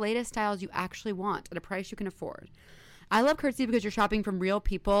 Curtsy has the latest styles you actually want at a price you can afford. I love Curtsy because you're shopping from real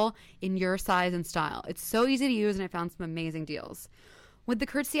people in your size and style. It's so easy to use, and I found some amazing deals. With the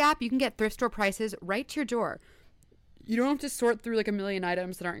Curtsy app, you can get thrift store prices right to your door. You don't have to sort through like a million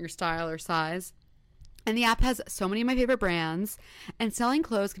items that aren't your style or size. And the app has so many of my favorite brands. And selling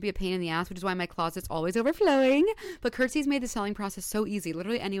clothes can be a pain in the ass, which is why my closet's always overflowing. But Curtsy's made the selling process so easy.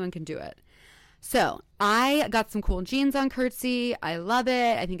 Literally anyone can do it. So I got some cool jeans on Curtsy. I love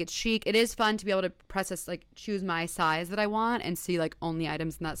it. I think it's chic. It is fun to be able to press this, like choose my size that I want and see like only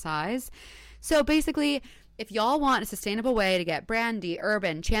items in that size. So basically, if y'all want a sustainable way to get Brandy,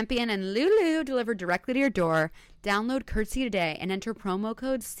 Urban, Champion, and Lulu delivered directly to your door, download Curtsy today and enter promo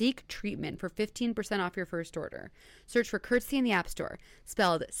code SEEKTREATMENT for 15% off your first order. Search for Curtsy in the App Store,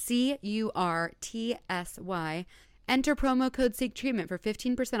 spelled CURTSY. Enter promo code SEEKTREATMENT for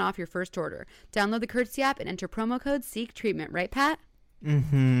 15% off your first order. Download the Curtsy app and enter promo code SEEKTREATMENT. Right, Pat?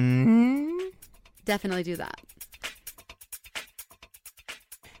 Mm-hmm. Definitely do that.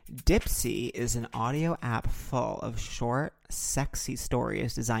 Dipsy is an audio app full of short, sexy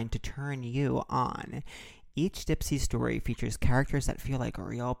stories designed to turn you on. Each Dipsy story features characters that feel like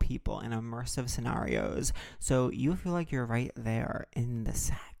real people in immersive scenarios, so you feel like you're right there in the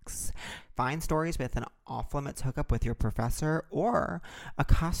sex. Find stories with an off-limits hookup with your professor, or a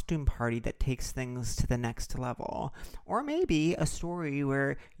costume party that takes things to the next level, or maybe a story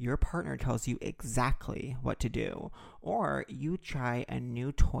where your partner tells you exactly what to do, or you try a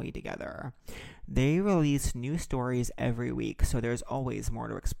new toy together. They release new stories every week, so there's always more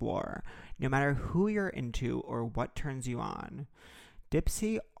to explore, no matter who you're into or what turns you on.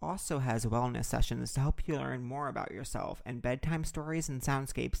 Dipsy also has wellness sessions to help you learn more about yourself, and bedtime stories and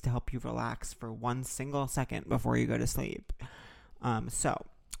soundscapes to help you relax for 1 single second before you go to sleep. So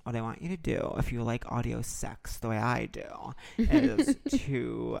what I want you to do, if you like audio sex the way I do, is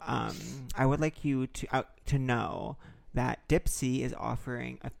to I would like you to know that Dipsy is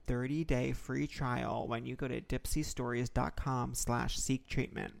offering a 30-day free trial when you go to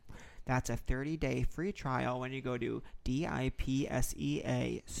dipsystories.com/seektreatment. That's a 30-day free trial when you go to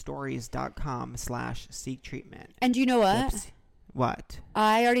DIPSEA stories.com/seektreatment. And you know what? What?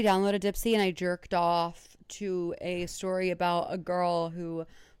 I already downloaded Dipsy and I jerked off to a story about a girl who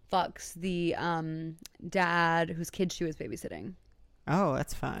fucks the dad whose kid she was babysitting. Oh,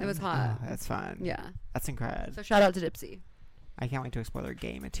 that's fun. It was hot. Oh, that's fun. Yeah. That's incredible. So shout out to Dipsy. I can't wait to explore their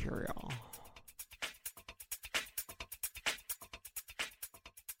gay material.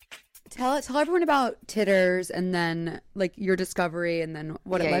 Tell everyone about Titters and then like your discovery and then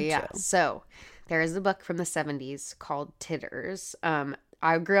what it led to. So there is a book from the 70s called Titters.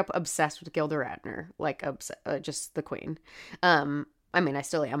 I grew up obsessed with Gilda Radner, like just the queen. I mean, I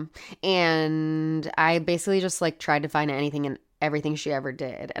still am. And I basically just like tried to find anything and everything she ever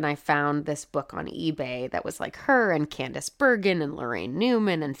did. And I found this book on eBay that was like her and Candace Bergen and Lorraine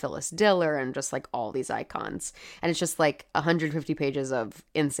Newman and Phyllis Diller and just like all these icons. And it's just like 150 pages of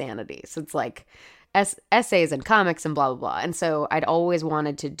insanity. So it's like essays and comics and blah, blah, blah. And so I'd always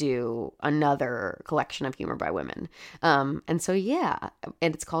wanted to do another collection of humor by women. And so, yeah,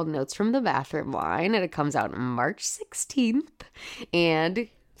 and it's called Notes from the Bathroom Line, and it comes out March 16th. And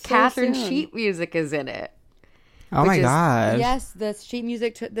So Catherine soon. sheet music is in it. Oh my is- god. Yes, the sheet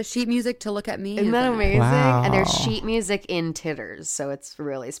music to look at me. Isn't that in it. amazing? Wow. And there's sheet music in Titters, so it's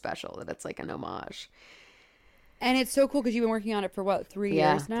really special that it's like an homage. And it's so cool because you've been working on it for what, 3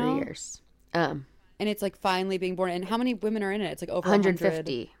 years now? 3 years. And it's like finally being born. And how many women are in it? It's like over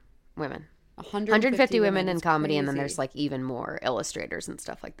 150 women. 150 women in It's comedy, and then crazy. there's like even more illustrators and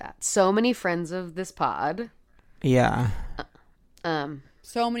stuff like that. So many friends of this pod. Yeah.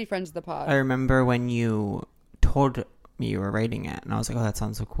 So many friends of the pod. I remember when you told me you were writing it, and I was like, oh, that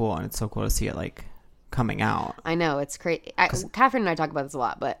sounds so cool. And it's so cool to see it like coming out. I know, it's crazy. Catherine and I talk about this a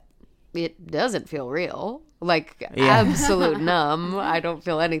lot, but it doesn't feel real. Like absolute numb. I don't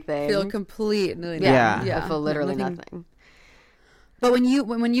feel anything. Feel completely. Yeah. I feel literally nothing. But when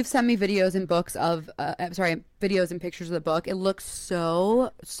you've sent me videos and books of, videos and pictures of the book, it looks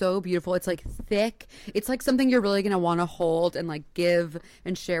so beautiful. It's like thick. It's like something you're really gonna want to hold and like give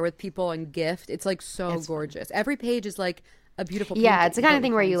and share with people and gift. It's like it's gorgeous. Every page is like a beautiful. Yeah, painting, it's the kind of but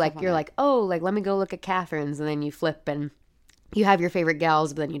thing where with you stuff like on you're it. like, oh, like let me go look at Catherine's, and then you flip and you have your favorite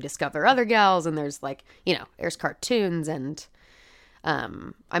gals, but then you discover other gals, and there's like there's cartoons and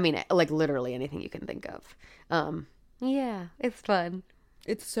I mean like literally anything you can think of. Yeah, it's fun.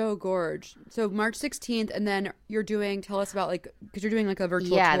 It's so gorge. So March 16th, and then you're doing, tell us about because you're doing a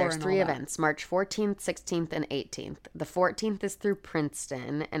virtual Yeah, tour there's and 3 all that. events, March 14th, 16th, and 18th. The 14th is through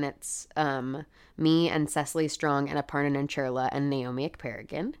Princeton, and it's me and Cecily Strong and Aparna Nancherla and Naomi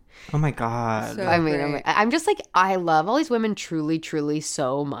Ekperigin. Oh my God. So I mean, great. I'm just I love all these women truly, truly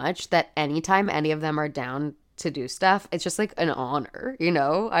so much that anytime any of them are down to do stuff, it's just an honor,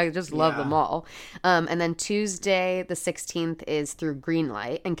 I just love them all. And then Tuesday the 16th is through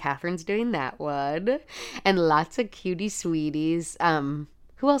Greenlight, and Catherine's doing that one, and lots of cutie sweeties.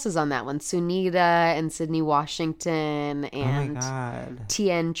 Who else is on that one? Sunita and Sydney Washington Oh my and God.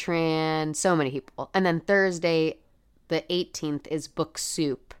 Tien Tran, so many people. And then Thursday the 18th is Book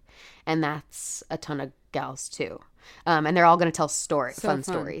Soup, and that's a ton of gals too. And they're all going to tell fun fun.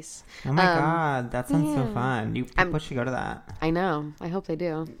 stories. Oh my God. That sounds so fun. You people should go to that. I know. I hope they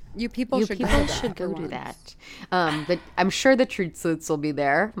do. You people You should people go to that should for go do once. that. But I'm sure the Truth Sleuths will be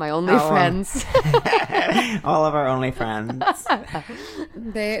there. My only Oh. friends. All of our only friends.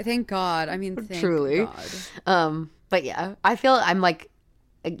 Thank God. I mean, thank Truly. God. But yeah, I feel I'm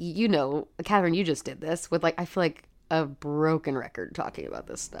Catherine, you just did this with I feel like a broken record talking about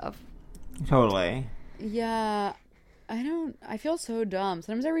this stuff. Totally. Yeah, I feel so dumb.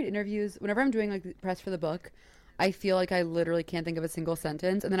 Sometimes I read interviews, whenever I'm doing press for the book, I feel like I literally can't think of a single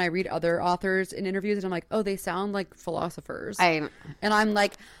sentence. And then I read other authors in interviews and I'm like, oh, they sound like philosophers. And I'm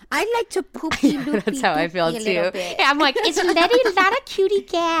like, I like to poopy loopy. That's how I feel a too. little bit. Yeah, I'm like, it's a lot of cutie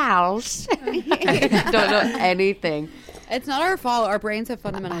gals. I don't know anything. It's not our fault. Our brains have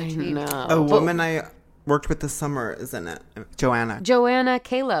fundamentally changed. No. A woman I worked with this summer, isn't it? Joanna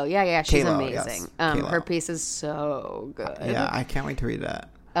Kalo. Yeah, she's Kalo, amazing. yes. Kalo. Her piece is so good. Yeah, I can't wait to read it.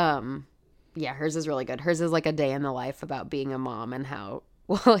 Yeah, hers is really good. Hers is a day in the life about being a mom and how,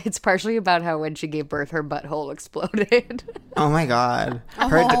 it's partially about how when she gave birth, her butthole exploded. Oh my God.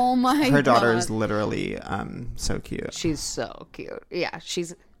 Her daughter is literally so cute. She's so cute. Yeah,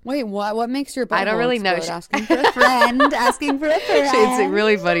 she's... Wait, what makes your butthole I don't really know. explode? Asking for a friend. Asking for a friend. It's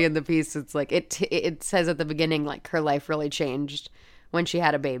really funny in the piece. It's it says at the beginning, her life really changed when she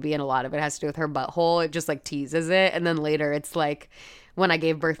had a baby, and a lot of it has to do with her butthole. It just teases it. And then later it's when I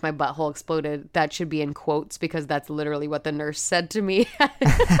gave birth, my butthole exploded. That should be in quotes because that's literally what the nurse said to me.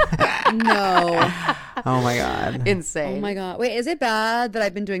 No. Oh my God. Insane. Oh my God. Wait, is it bad that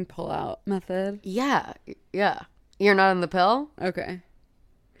I've been doing pull-out method? Yeah. You're not on the pill? Okay.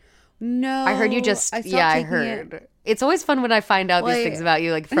 No. I heard you just... I stopped I taking heard. it. It's always fun when I find out these Wait. things about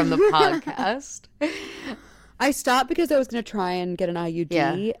you, from the podcast. I stopped because I was going to try and get an IUD.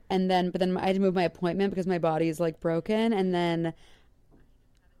 Yeah. But then I had to move my appointment because my body is broken. And then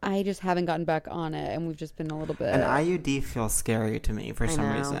I just haven't gotten back on it. And we've just been a little bit. An IUD feels scary to me for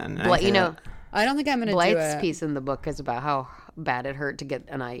some reason. And But, I don't think I'm going to do Blythe's it. piece in the book is about how bad it hurt to get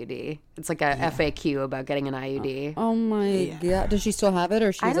an IUD. It's a FAQ about getting an IUD. Oh my God. Does she still have it?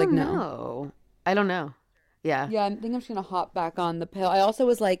 Or she's I don't no? know. I don't know. Yeah. Yeah, I think I'm just going to hop back on the pill. I also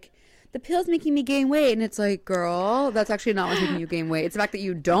was the pill's making me gain weight. And it's girl, that's actually not what's making you gain weight. It's the fact that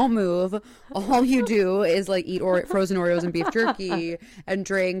you don't move. All you do is eat frozen Oreos and beef jerky and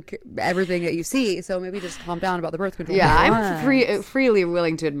drink everything that you see. So maybe just calm down about the birth control. Yeah, I'm freely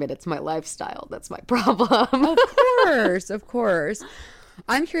willing to admit it's my lifestyle. That's my problem. Of course.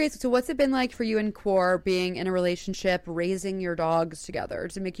 I'm curious. So what's it been like for you and Core being in a relationship, raising your dogs together?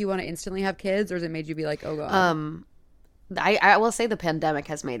 Does it make you want to instantly have kids or has it made you be oh God? I will say the pandemic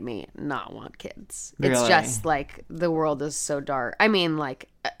has made me not want kids. It's Really? just the world is so dark. I mean, I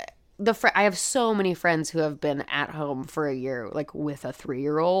have so many friends who have been at home for a year, with a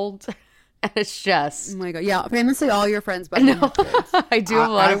 3-year-old, and it's just Oh my God. Yeah. Famously all your friends, but no. I do have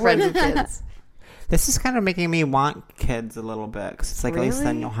a lot of friends with kids. This is kind of making me want kids a little bit. Because it's at least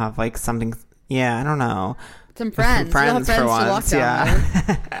then you'll have something. Yeah, I don't know. some friends. Some friends You'll have for friends once, to walk down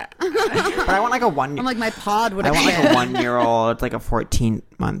with. yeah. But I want a 1 year. I'm my pod would I have want a 1-year-old, a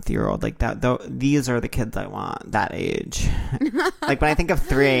 14-month-year-old, that. Though these are the kids I want that age. When I think of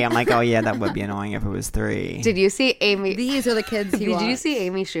 3, I'm oh yeah, that would be annoying if it was 3. Did you see Amy? These are the kids he Did you wants. see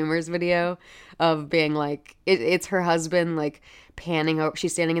Amy Schumer's video of being it's her husband panning over?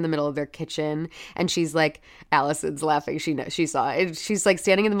 She's standing in the middle of their kitchen, and she's Allison's laughing. She saw it. She's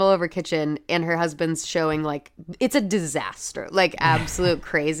standing in the middle of her kitchen, and her husband's showing it's a disaster, absolute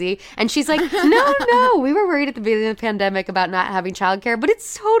crazy. And she's no, we were worried at the beginning of the pandemic about not having childcare, but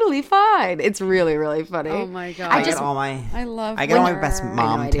it's totally fine. It's really, really funny. Oh my God. I get all my best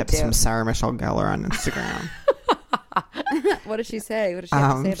mom I do tips too. from Sarah Michelle Gellar on Instagram. What does she say? What does she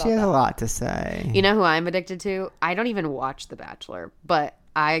have to say about She has that? a lot to say. You know who I'm addicted to? I don't even watch The Bachelor, but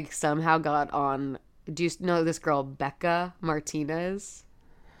I somehow got on. Do you know this girl, Becca Martinez?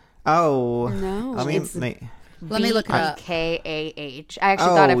 Oh. No. Let me look it up. BYKH. I actually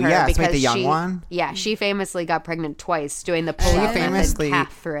thought of her yes, because wait, the young one? Yeah, she famously got pregnant twice doing the pull-out famously-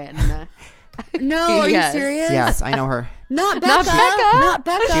 method. Catherine. No, are Yes. you serious? Yes, I know her. Not Becca. Not Becca. Not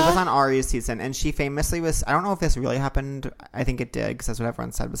Becca. She was on Ari's season, and she famously was. I don't know if this really happened. I think it did because that's what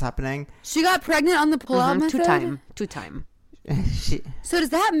everyone said was happening. She got pregnant on the pull-out method? Two time. She, So does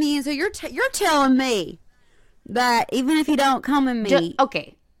that mean, so you're telling me that even if you don't come and meet.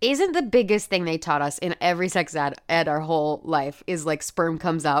 Okay. Isn't the biggest thing they taught us in every sex ed our whole life is like sperm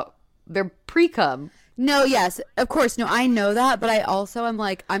comes out, they're pre-cum. No, yes, of course. No, I know that, but I also am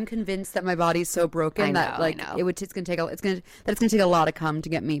like, I'm convinced that my body's so broken that like it's gonna take a lot of cum to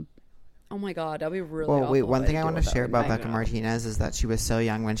get me. Oh my god, that'd be really. well, wait. awful One if thing I do want it to that share way. about Becca Martinez is that she was so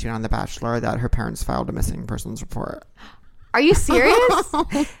young when she went on The Bachelor that her parents filed a missing persons report. Are you serious?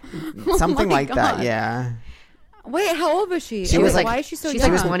 Something my like God. that. Yeah. Wait, how old was she? She And was like- why is she so She's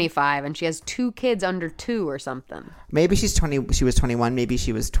young? like 25 and she has 2 kids under 2 or something. Maybe she's 20. She was 21. Maybe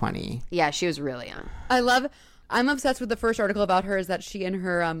she was 20. Yeah, she was really young. I'm obsessed with the first article about her is that she and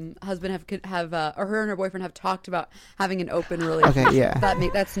her husband have or her and her boyfriend have talked about having an open relationship. Okay, yeah.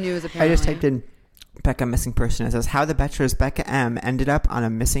 That's news I apparently. just typed in Becca missing person. It says how The Bachelor's Becca M ended up on a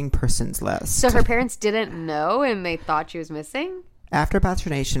missing persons list. So her parents didn't know and they thought she was missing? After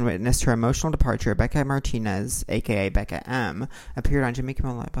Bachelor Nation witnessed her emotional departure, Becca Martinez, aka Becca M, appeared on Jimmy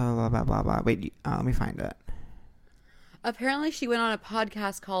Kimmel Live. Blah blah blah blah blah. Wait, let me find it. Apparently, she went on a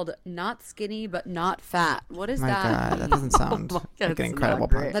podcast called "Not Skinny but Not Fat." What is My that? God, that doesn't sound my God, like an it's incredible not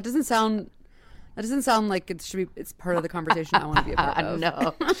great. That doesn't sound. That doesn't sound like it should be. It's part of the conversation I want to be a part of.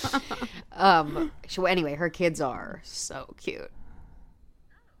 No. Anyway, her kids are so cute.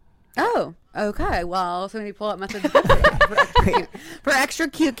 Oh, okay. Well, so many pull-up methods for extra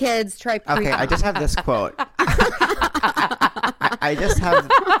cute kids. Try. Okay, I just have this quote. I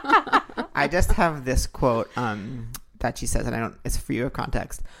just have this quote that she says, and I don't. It's for you of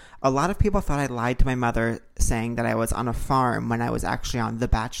context. A lot of people thought I lied to my mother saying that I was on a farm when I was actually on The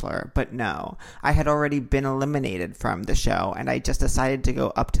Bachelor, but no, I had already been eliminated from the show, and I just decided to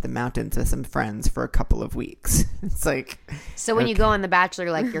go up to the mountains with some friends for a couple of weeks. It's like, So when you go on The Bachelor,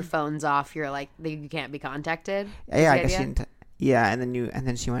 like your phone's off, you're like you can't be contacted. yeah, I guess she didn't. Yeah, and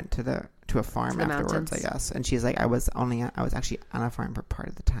then she went to a farm the afterwards, mountains. I guess, and she's like, I was actually on a farm for part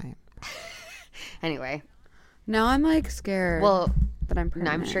of the time. Anyway, Now I'm like scared. well, but I'm no,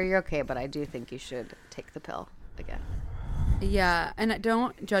 pregnant. I'm sure you're okay, but I do think you should take the pill again. Yeah, and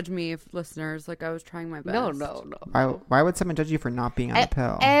don't judge me, if listeners. Like I was trying my best. No. Why would someone judge you for not being on the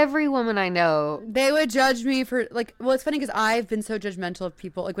pill? Every woman I know, They would judge me for like. Well, it's funny because I've been so judgmental of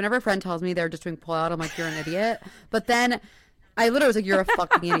people. Like whenever a friend tells me they're just doing pull out, I'm like, you're an idiot. But then I literally was like, you're a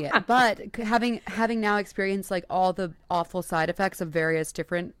fucking idiot. But having now experienced like all the awful side effects of various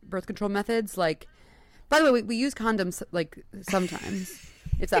different birth control methods, like. By the way, we use condoms like sometimes,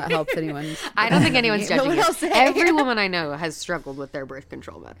 if that helps anyone. I don't think anyone's But judging what you. else say? Every woman I know has struggled with their birth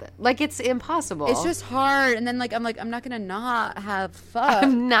control method. Like it's impossible. It's just hard, and then I'm not gonna not have fuck.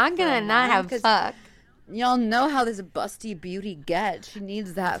 I'm not gonna not have 'cause fuck. Y'all know how this busty beauty gets. She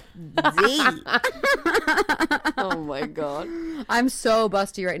needs that D. Oh my god. I'm so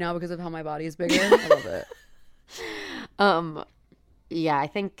busty right now because of how my body is bigger. I love it. Yeah, I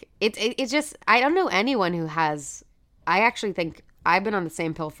think it's just I don't know anyone who has. I actually think I've been on the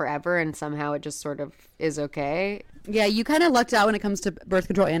same pill forever, and somehow it just sort of is okay. Yeah, you kind of lucked out when it comes to birth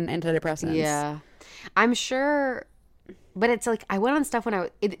control and antidepressants. Yeah, I'm sure, but it's like I went on stuff when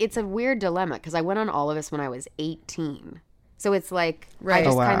it's a weird dilemma because I went on all of this when I was 18. So it's like Right. I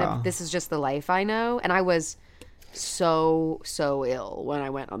just Oh, kind wow. of this is just the life I know, and I was so ill when I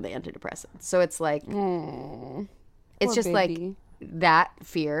went on the antidepressants. So it's like it's Poor just baby. like that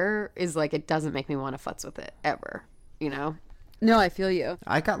fear is like it doesn't make me want to futz with it ever, you know. No, I feel you.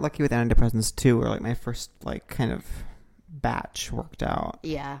 I got lucky with antidepressants too, where like my first like kind of batch worked out.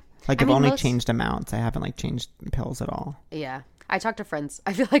 Yeah. Like I I've mean, only most- changed amounts. I haven't like changed pills at all. Yeah. I talk to friends.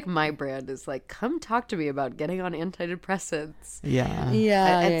 I feel like my brand is like, come talk to me about getting on antidepressants. Yeah.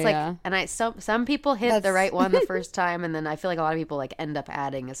 Yeah, It's like, and some people hit the That's- right one the first time, and then I feel like a lot of people like end up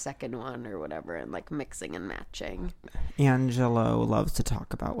adding a second one or whatever, and like mixing and matching. Angelo loves to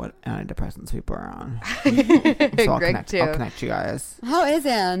talk about what antidepressants people are on. So I'll Greg connect, too. I'll connect you guys. How is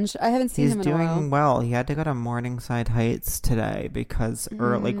Ange? I haven't seen He's him in a while. doing well. He had to go to Morningside Heights today because,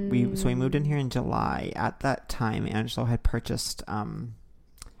 or like we moved in here in July. At that time, Angelo had purchased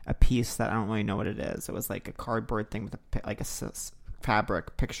a piece that I don't really know what it is. It was like a cardboard thing with a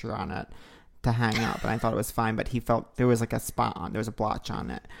fabric picture on it to hang up, and I thought it was fine, but he felt there was like a spot on, there was a blotch on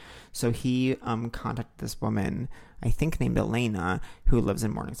it. So he contacted this woman, I think named Elena, who lives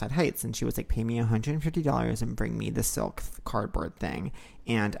in Morningside Heights, and she was like, pay me $150 and bring me the silk cardboard thing,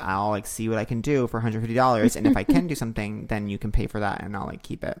 and I'll like see what I can do for $150, and if I can do something, then you can pay for that, and I'll like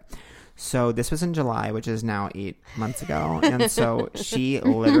keep it. So this was in July, which is now 8 months ago, and so she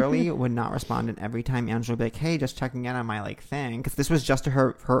literally would not respond, and every time Angela would be like, hey, just checking in on my like thing, because this was just to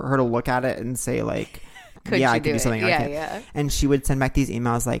her to look at it and say like, I could do something. Yeah. And she would send back these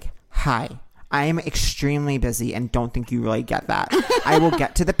emails like, hi, I am extremely busy and don't think you really get that. I will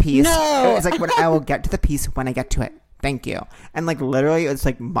get to the piece. No. It's like, I will get to the piece when I get to it. Thank you. And like literally it's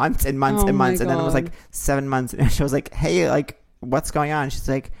like months and months and months. And then it was like 7 months. And she was like, hey, like what's going on? She's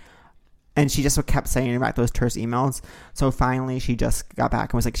like, and she just kept sending back those terse emails. So finally she just got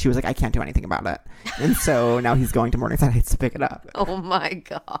back and was like, I can't do anything about it. And so now he's going to Morningside Heights to pick it up. Oh my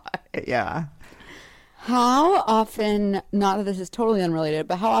God. Yeah. How often, not that this is totally unrelated,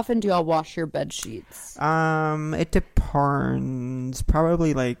 but how often do y'all wash your bed sheets? It depends.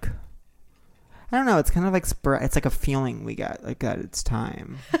 Probably like, I don't know. It's kind of like it's like a feeling we get like that it's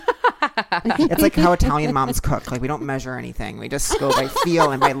time. It's like how Italian moms cook. Like we don't measure anything. We just go by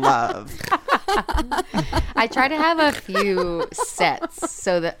feel and by love. I try to have a few sets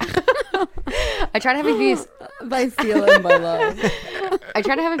so that I try to have a few By feel and by love. I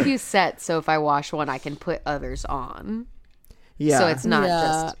try to have a few sets so if I wash one I can put others on. Yeah. So it's not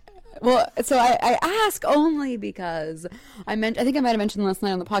just Well, so I ask only because I think I might have mentioned last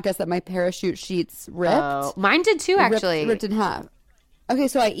night on the podcast that my parachute sheets ripped. Oh, mine did too, actually. Ripped in half. Okay,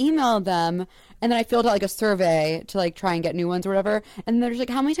 so I emailed them, and then I filled out like a survey to like try and get new ones or whatever. And they're just like,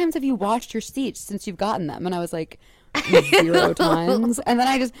 "How many times have you washed your sheets since you've gotten them?" And I was like, 0 times. And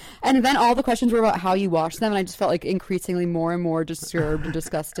then all the questions were about how you wash them, and I just felt like increasingly more and more disturbed and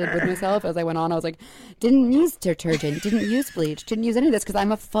disgusted with myself as I went on. I was like, didn't use detergent, didn't use bleach, didn't use any of this because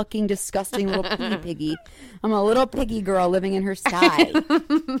I'm a fucking disgusting little piggy. I'm a little piggy girl living in her sty.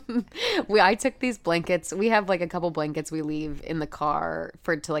 I took these blankets. We have like a couple blankets we leave in the car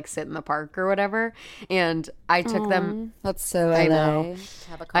to like sit in the park or whatever, and I took them. That's so I LA. know.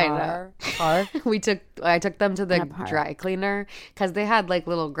 Have a I car. know. I took them to the park. dry cleaner because they had like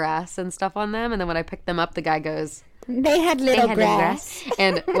little grass and stuff on them, and then when I picked them up, the guy goes, They had little grass.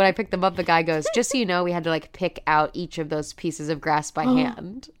 and when I picked them up, the guy goes, just so you know, we had to like pick out each of those pieces of grass by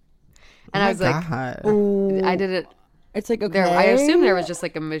hand. And I was like, I did it. It's like, okay. I assume there was just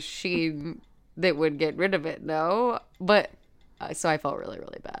like a machine that would get rid of it. No, but so I felt really,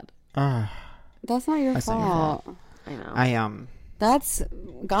 really bad. That's not your fault. I know. That's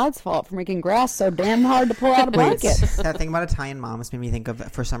God's fault for making grass so damn hard to pull out a blanket. That thing about Italian moms made me think of,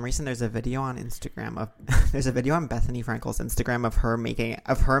 for some reason, there's a video on Instagram there's a video on Bethany Frankel's Instagram of her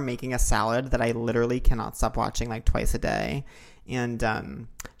making a salad that I literally cannot stop watching like twice a day. And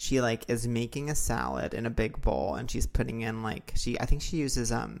she like is making a salad in a big bowl, and she's putting in like I think she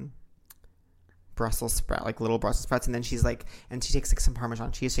uses Brussels sprout, like little Brussels sprouts, and then she's like, and she takes like some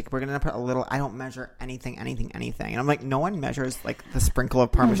Parmesan cheese. She's like, we're gonna put a little. I don't measure anything, and I'm like, no one measures like the sprinkle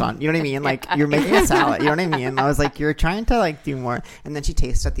of Parmesan. You know what I mean? Like you're making a salad. You know what I mean? And I was like, you're trying to like do more. And then she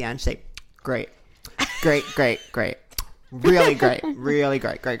tastes at the end. She's like, great, really great. Like,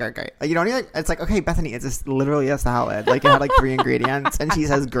 you don't even. It's like, okay, Bethany, it's just literally a salad. Like it had like 3 ingredients, and she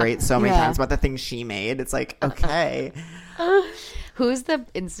says great so many times about the things she made. It's like, okay. Who's the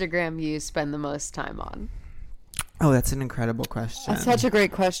Instagram you spend the most time on? Oh, that's an incredible question. That's such a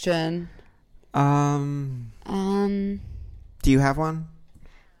great question. Do you have one?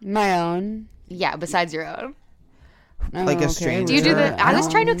 My own. Yeah, besides your own. Like a stranger. Do you do the? I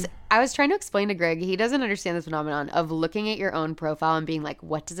was trying to explain to Greg. He doesn't understand this phenomenon of looking at your own profile and being like,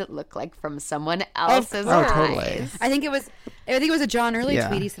 "What does it look like from someone else's eyes?" Totally. I think it was a John Early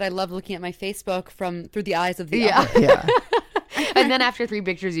tweet. He said, "I love looking at my Facebook through the eyes of the other." Yeah. And then after 3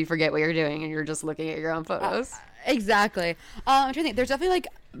 pictures, you forget what you're doing and you're just looking at your own photos. Exactly. I'm trying to think. There's definitely like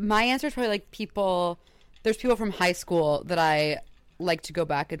my answer is probably like people. There's people from high school that I like to go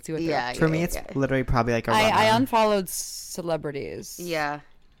back and see what they're up to. For me, it's literally probably like I unfollowed celebrities. Yeah.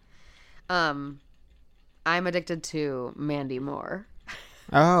 I'm addicted to Mandy Moore.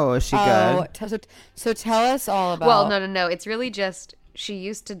 Oh, is she good? So tell us all about. Well, no. It's really just she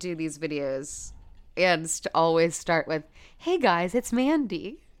used to do these videos and always start with, "Hey guys, it's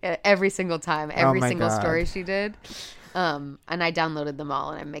Mandy." Every single time, every single story she did. And I downloaded them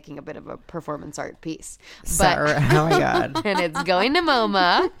all, and I'm making a bit of a performance art piece. But oh my god! And it's going to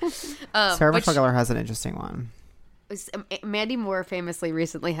MoMA. Sarah Michelle Gellar has an interesting one. Mandy Moore famously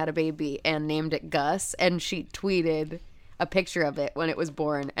recently had a baby and named it Gus, and she tweeted a picture of it when it was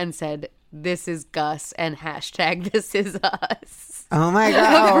born and said, "This is Gus" and hashtag "This is us." Oh my god!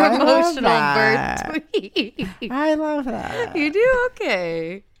 I love Promotional that. bird tweet. I love that. You do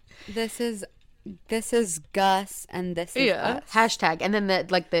okay. This is Gus and this is us. Hashtag, and then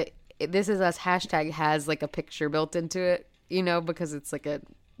the "This is us" hashtag has like a picture built into it, because it's like a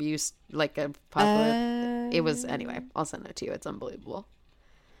popular. It was anyway. I'll send it to you. It's unbelievable.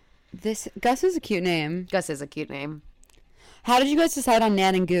 This Gus is a cute name. Gus is a cute name. How did you guys decide on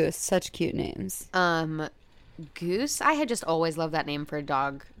Nan and Goose? Such cute names. Goose, I had just always loved that name for a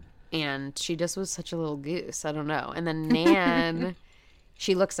dog, and she just was such a little goose. I don't know. And then Nan,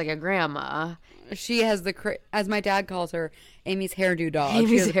 she looks like a grandma. She has as my dad calls her, Amy's hairdo dog. Amy's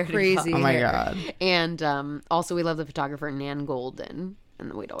she has hairdo crazy Oh my hair. god! And also we love the photographer Nan Golden,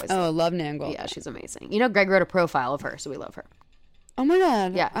 and we'd always Oh, I love Nan Gold. yeah, she's amazing. Greg wrote a profile of her, so we love her. Oh my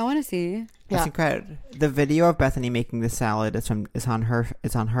god. Yeah. I want to see. That's Yeah. incredible. The video of Bethany making the salad is on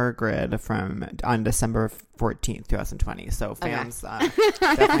her grid on December 14th, 2020. So fans,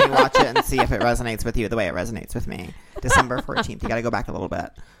 definitely watch it and see if it resonates with you the way it resonates with me. December 14th. You got to go back a little bit.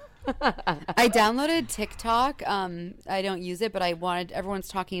 I downloaded TikTok. I don't use it, but everyone's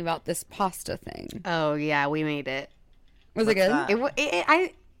talking about this pasta thing. Oh yeah, we made it. Was it good?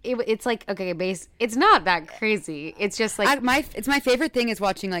 that? It's like it's not that crazy. It's just like It's my favorite thing is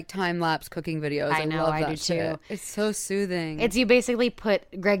watching like time lapse cooking videos. I know, love I that do shit. too. It's so soothing. it's you basically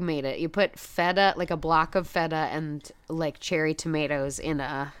Greg made it. You put feta, like a block of feta and like cherry tomatoes in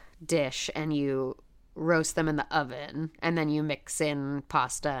a dish, and you roast them in the oven, and then you mix in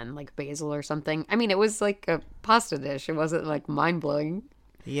pasta and like basil or something. I mean, it was like a pasta dish. It wasn't like mind blowing.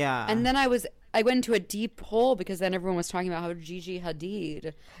 Yeah. And then I went into a deep hole because then everyone was talking about how Gigi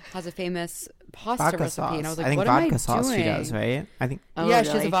Hadid has a famous pasta vodka recipe, sauce. and I was like, I think "What vodka am I sauce doing?" she does, right? I think. Oh, Yeah, she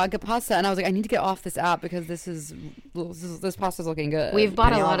has really? a vodka pasta, and I was like, I need to get off this app because this pasta's looking good. We've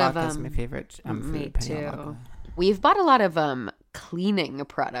bought a Penny lot of vodka is my favorite me food. Penny too. vodka. We've bought a lot of cleaning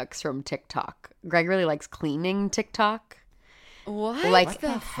products from TikTok. Greg really likes cleaning TikTok. what? Like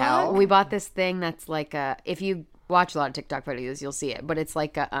the hell? We bought this thing that's like if you watch a lot of TikTok videos, you'll see it, but it's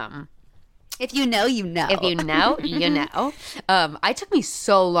like a If you know, you know. if you know, you know. I took me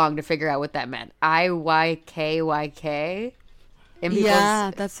so long to figure out what that meant. IYKYK. Yeah,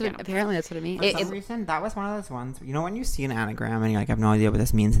 apparently that's what it means. For some reason, that was one of those ones. When you see an anagram and you're like, I have no idea what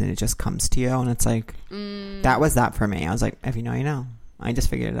this means, and then it just comes to you, and it's like, that was that for me. I was like, if you know, you know. I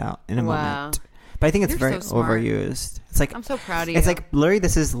just figured it out in a moment. But I think it's You're very so smart. overused. It's like I'm so proud of you. It's like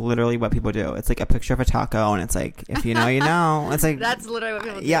this is literally what people do. It's like a picture of a taco, and it's like, if you know, you know. It's like that's literally what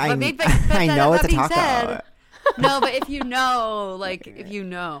people do. yeah, But I know it's a that being taco. said, no, but if you know,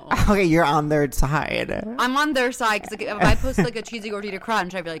 Okay, you're on their side. I'm on their side because if I post like a cheesy gordita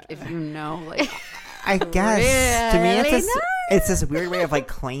crunch, I'd be like, if you know, like, I guess to me Really it's this weird way of like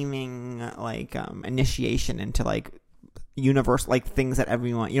claiming like initiation into like universe, like things that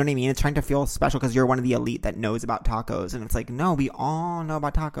everyone, you know what I mean? It's trying to feel special because you're one of the elite that knows about tacos, and it's like, no, we all know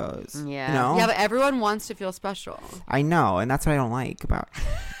about tacos. Yeah. You know? yeah, but everyone wants to feel special I know, and that's what I don't like about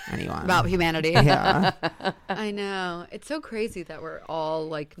anyone. about humanity. Yeah. I know. It's so crazy that we're all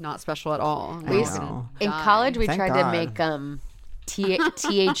like not special at all. I know. In college, we Thank tried God. to make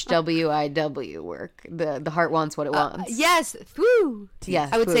THWIW work. The heart wants what it wants. Yes, thwoo. Yeah,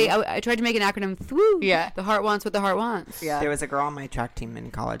 I would thwoo. say I tried to make an acronym. Thwoo. Yeah. The heart wants what the heart wants. Yeah. There was a girl on my track team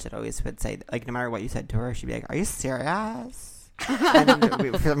in college that always would say, like, no matter what you said to her, she'd be like, "Are you serious?" And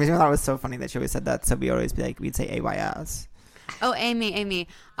for some reason, I thought it was so funny that she always said that. So we'd always be like, we'd say AYS. Oh, Amy.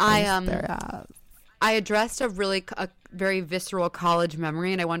 I addressed a very visceral college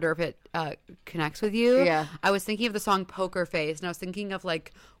memory, and I wonder if it connects with you. Yeah. I was thinking of the song Poker Face, and I was thinking of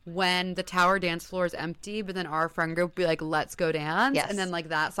like when the tower dance floor is empty, but then our friend group would be like, "Let's go dance," Yes. and then like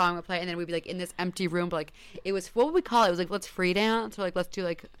that song would play, and then we'd be like in this empty room, but like it was, what would we call it? It was like, let's free dance, or like let's do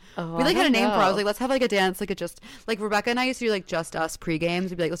like we like I had a name don't for it. I was know. like, let's have like a dance, like a just like Rebecca and I used to do like just us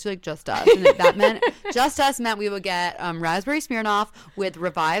pre-games. We'd be like, let's do like just us, and that meant just us meant we would get raspberry Smirnoff with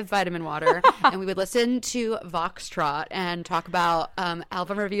revived vitamin water, and we would listen to Voxtrot and talk about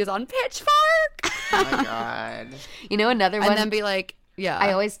album reviews on Pitchfork, Oh my God. You know, another one. and then be like, yeah,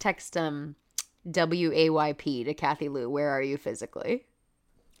 I always text WAYP to Kathy Lou. Where are you physically?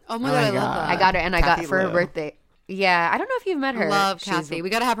 oh my Oh god, my I love God. that. I got her, and I got Kathy for her Lou. birthday. Yeah, I don't know if you've met her. Love She's- Kathy. We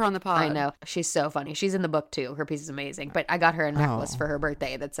got to have her on the pod. I know. She's so funny. She's in the book too. Her piece is amazing. But I got her a necklace for her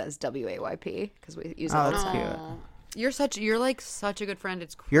birthday that says WAYP because we use it all Oh, the that's time. cute. You're like such a good friend.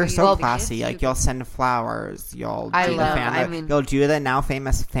 It's crazy. You're so Well, classy. if Like, you- you'll send flowers. You'll I do love- the fan. I mean- you'll do the now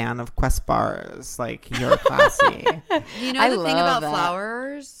famous fan of Quest bars. Like, you're classy. You know I the thing love about that.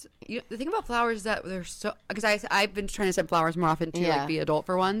 flowers. The thing about flowers is that they're so, because I've been trying to send flowers more often to Yeah. like be adult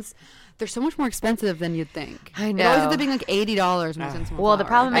for once. they're so much more expensive than you'd think. I It always know. ends up being like $80 when you send someone Well, the flowers.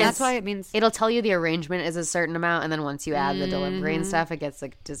 problem And is that's why it means it'll tell you the arrangement is a certain amount, and then once you add the delivery and stuff, it gets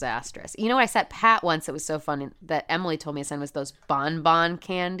like disastrous. You know what I sent Pat once? It was so funny that Emily told me to send was those bonbon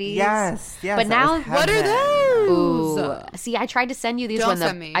candies. Yes. But now, what are those? Ooh. See, I tried to send you these Don't when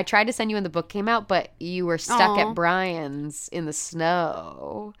send me. I tried to send you when the book came out, but you were stuck Aw. at Brian's in the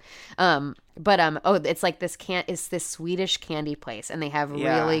snow. It's like it's this Swedish candy place, and they have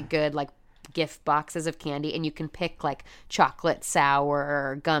Yeah. really good like gift boxes of candy, and you can pick like chocolate sour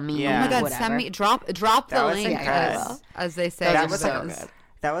or gummy. Yeah. Oh my God, whatever. send me drop the That was link incredible. as they say. That in was shows.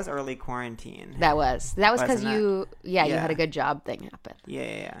 that was early quarantine. That was because Wasn't it? you you Yeah. had a good job thing happen.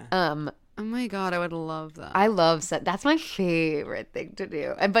 Yeah. Oh my God, I would love that. I love that's my favorite thing to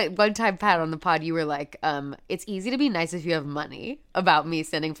do. But one time, Pat, on the pod, you were like, "It's easy to be nice if you have money." About me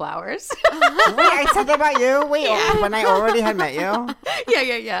sending flowers. Wait, I said that about you? Wait, when I already had met you?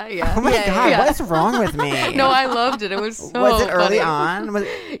 yeah. Oh my Yeah, God, yeah. what is wrong with me? No, I loved it. It was so. Was it early funny. on?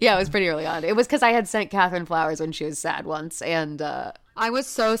 Yeah, it was pretty early on. It was because I had sent Catherine flowers when she was sad once, and I was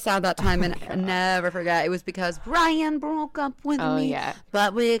so sad that time, and I never forget. It was because Brian broke up with me. yeah.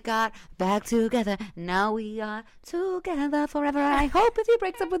 But we got back together. Now we are together forever. I hope if he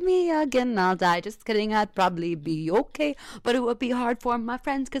breaks up with me again, I'll die. Just kidding. I'd probably be okay. But it would be hard for my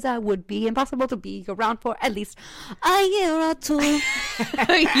friends because I would be impossible to be around for at least a year or two.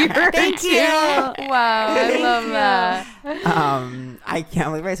 Thank you. Wow, I love that. I can't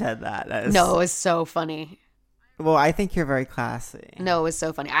believe I said that. That is, No, it was so funny. Well, I think you're very classy. No, it was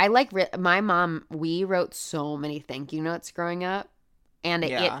so funny. I like my mom. We wrote so many thank you notes growing up, and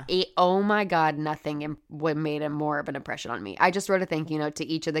it oh my God, nothing made a more of an impression on me. I just wrote a thank you note to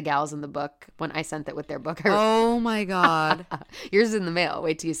each of the gals in the book when I sent it with their book. Oh my God. Yours is in the mail.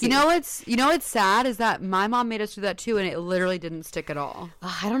 Wait till you see. You know what's sad is that my mom made us do that too, and it literally didn't stick at all.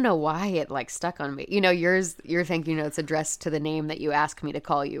 I don't know why it like stuck on me. You know, your thank you note's addressed to the name that you ask me to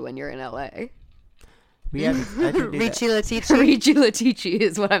call you when you're in LA. We had to do that. Ricci Letici. Ricci Letici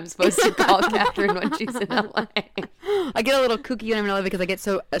is what I'm supposed to call Catherine when she's in LA. I get a little kooky when I'm in LA because I get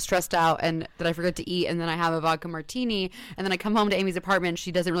so stressed out and that I forget to eat, and then I have a vodka martini, and then I come home to Amy's apartment.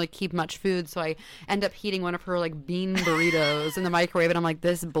 She doesn't really keep much food, so I end up heating one of her like bean burritos in the microwave, and I'm like,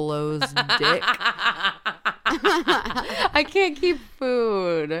 this blows dick. I can't keep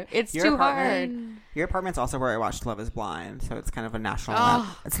food. It's Your too apartment- hard. Your apartment's also where I watched Love is Blind, so it's kind of a national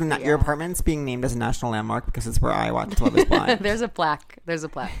your apartment's being named as a national landmark because it's where I watched Love is Blind. There's a plaque. You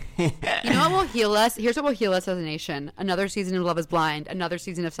know what will heal us? Here's what will heal us as a nation: another season of Love is Blind, another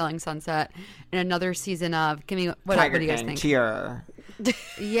season of Selling Sunset, and another season of give me what Tiger do you guys King, think? cheer.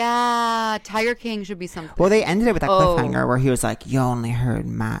 Yeah, Tiger King should be something. Well, they ended it with that cliffhanger where he was like, "You only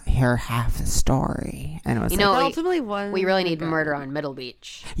hear half the story," and it was You like, know, But ultimately, was we really need Murder on Middle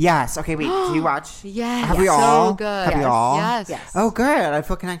Beach. yes. Okay, wait. Do you watch? Yes, Have we so all? good. Have we all? Yes. Oh, good. I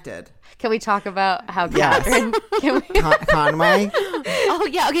feel connected. Can we talk about how Yes. Catherine? Can we? Conway. Oh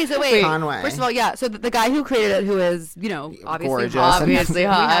yeah. Okay. So wait. Conway. First of all, yeah. So the guy who created it, who is obviously Gorgeous. hot, Obviously we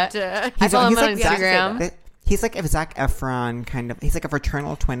have hot. to. I follow him on like Zac- Instagram. He's like if Zac Efron kind of. He's like a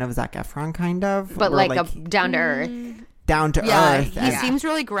fraternal twin of Zac Efron kind of, But where, like a down to earth. down to Yeah, earth. he and- seems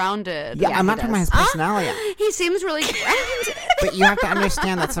really grounded. Yeah, I'm not he talking about his does. personality. He seems really grounded. But you have to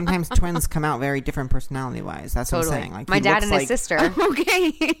understand that sometimes twins come out very different personality-wise. That's what I'm saying. Like My he dad looks and his like- sister.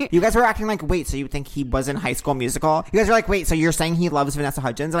 Okay. You guys were acting like, wait, so you think he was in High School Musical? You guys are like, wait, so you're saying he loves Vanessa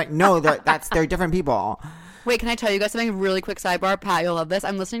Hudgens? I'm like, no, they're different people. Wait, can I tell you guys something really quick sidebar? Pat, you'll love this.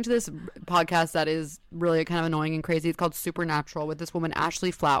 I'm listening to this podcast that is really kind of annoying and crazy. It's called Supernatural with this woman,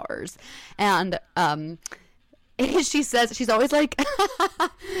 Ashley Flowers. And she says, she's always like,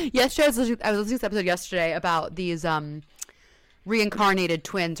 yesterday, I was listening to this episode yesterday about these reincarnated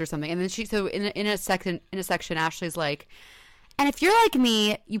twins or something. And then in a section, Ashley's like, and if you're like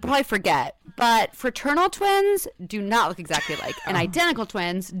me, you probably forget, but fraternal twins do not look exactly alike, and identical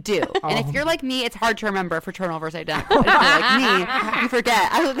twins do. And if you're like me, it's hard to remember fraternal versus identical. If you're like me, you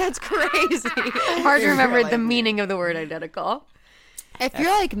forget. That's crazy. Hard to remember the meaning of the word identical. If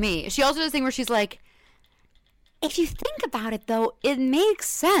you're like me, she also does a thing where she's like, if you think about it, though, it makes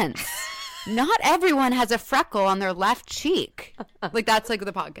sense. Not everyone has a freckle on their left cheek. Like, that's like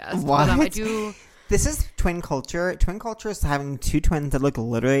the podcast. What? But, I do... This is twin culture. Twin culture is having two twins that look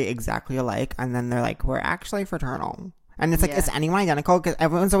literally exactly alike, and then they're like, we're actually fraternal. And it's like, is anyone identical? Because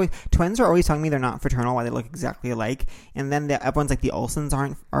twins are always telling me they're not fraternal while they look exactly alike. And then everyone's like, the Olsens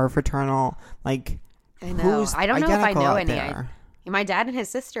are fraternal. Like, I know. who's I don't know if I identical know out any. there? My dad and his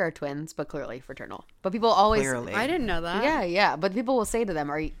sister are twins, but clearly fraternal. But people always... Clearly. I didn't know that. Yeah. But people will say to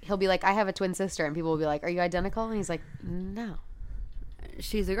them, he'll be like, I have a twin sister. And people will be like, are you identical? And he's like, no.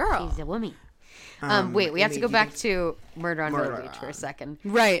 she's a girl. She's a woman. Wait, we have to go back to Murder on Villa Beach for a second.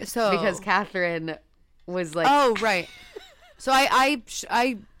 Right. So Because Catherine was like... Oh, right. So I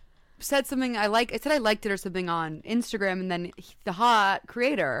said something I said I liked it or something on Instagram, and then the hot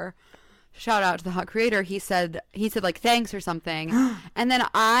creator, shout out to the hot creator, he said like thanks or something, and then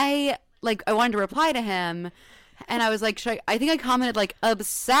I wanted to reply to him, and I was like, I think I commented like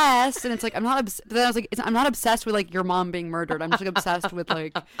obsessed, and it's like I'm not but then I was like I'm not obsessed with like your mom being murdered. I'm just like obsessed with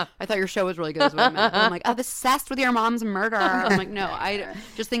like I thought your show was really good is what I meant. But I'm like obsessed with your mom's murder. I'm like no, I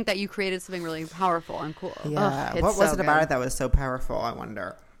just think that you created something really powerful and cool. Yeah. It's What was so it about good. it that was so powerful? I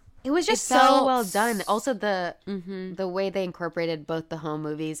wonder. It was just It felt so well done. Also, the way they incorporated both the home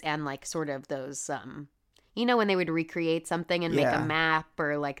movies and like sort of those, you know, when they would recreate something and make Yeah. a map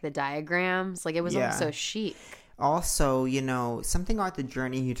or like the diagrams, like it was all Yeah. so chic. Also, you know, something about the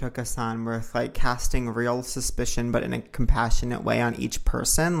journey you took us on with like casting real suspicion, but in a compassionate way on each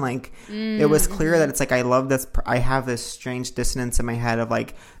person. Like, it was clear that it's like, I love this. I have this strange dissonance in my head of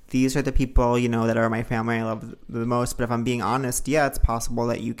like, these are the people, you know, that are my family I love the most. But if I'm being honest, yeah, it's possible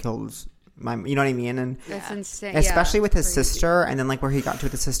that you killed my, you know what I mean? And That's insane. especially Yeah, with his crazy. sister, and then like where he got to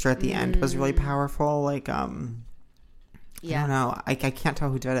with the sister at the end was really powerful. Like, I Yeah. don't know. I can't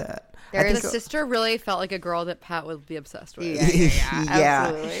tell who did it. There I is The sister really felt like a girl that Pat would be obsessed with. Yeah, Yeah.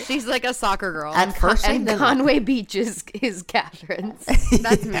 absolutely. She's like a soccer girl. At first, I And didn't- Conway Beach is Catherine's.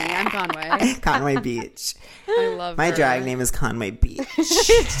 That's me. I'm Conway. Conway Beach. I love My her. drag name is Conway Beach.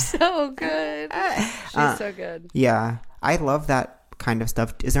 So good. She's so good. Yeah, I love that kind of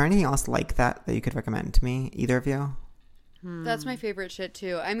stuff. Is there anything else like that that you could recommend to me, either of you? That's my favorite shit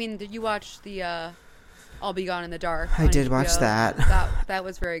too. I mean, did you watch the I'll Be Gone in the Dark? I on did HBO? watch that. That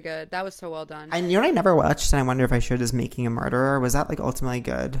was very good. That was so well done. And you know what I never watched, and I wonder if I should, is Making a Murderer. Was that like ultimately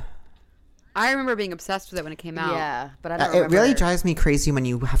good? I remember being obsessed with it when it came out. Yeah, but I don't It remember. really drives me crazy when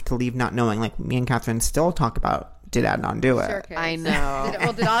you have to leave not knowing. Like me and Catherine still talk about, did Adnan do it? Staircase. I know.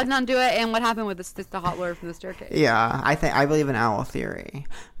 Did Adnan do it? And what happened with the hot lawyer from the staircase? Yeah, I believe in owl theory.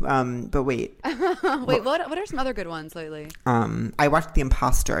 But wait, Wait, what are some other good ones lately? I watched The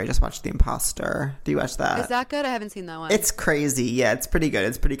Imposter. I just watched The Imposter. Do you watch that? Is that good? I haven't seen that one. It's crazy. Yeah, it's pretty good.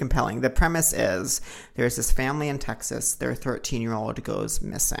 It's pretty compelling. The premise is there's this family in Texas. Their 13-year-old goes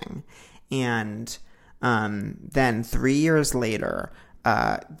missing. And then 3 years later,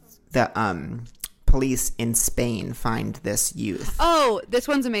 the police in Spain find this youth. Oh, this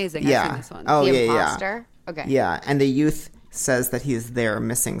one's amazing. I've Yeah. seen this one. Oh, The yeah, yeah. Imposter? Okay. Yeah, and the youth says that he's their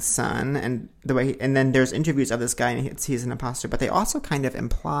missing son, and and then there's interviews of this guy, and he's an imposter. But they also kind of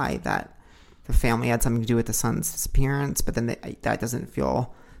imply that the family had something to do with the son's disappearance, but then that doesn't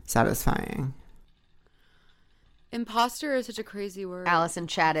feel satisfying. Imposter is such a crazy word. Allison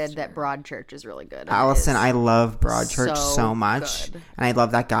chatted that Broadchurch is really good. and it Allison, is. I love Broadchurch so so much, good. and I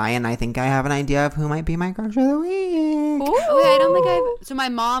love that guy, and I think I have an idea of who might be my crush of the week. Okay, I don't think I've. So my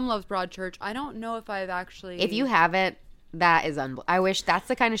mom loves Broadchurch. I don't know if I've actually. If you haven't, that is I wish that's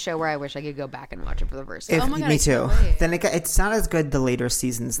the kind of show where I wish I could go back and watch it for the first time. If, Oh my God, me I too. can't wait. Then it's not as good the later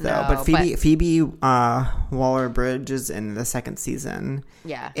seasons though. No, but Phoebe Waller-Bridge is in the second season.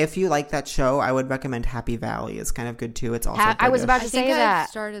 Yeah. If you like that show, I would recommend Happy Valley. It's kind of good too. It's also I was British. about to I say think I've that.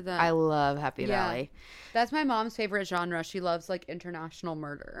 started that. I love Happy Yeah. Valley. That's my mom's favorite genre. She loves like international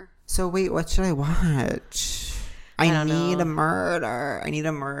murder. So wait, what should I watch? I don't need know. a murder. I need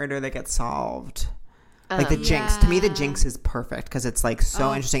a murder that gets solved. Like the Jinx. To me, the Yeah. Jinx is perfect because it's like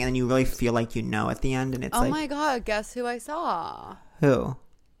so interesting, and then you really feel like you know at the end, and it's Oh like my God, guess who I saw? who?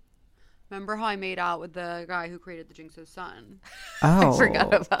 Remember how I made out with the guy who created the Jinx's son? Oh, I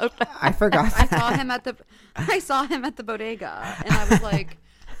forgot about that. I forgot. I that. saw him at the bodega, and I was like,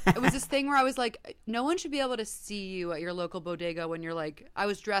 it was this thing where I was like, no one should be able to see you at your local bodega when you're like, I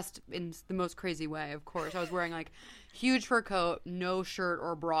was dressed in the most crazy way, of course. I was wearing like huge fur coat, no shirt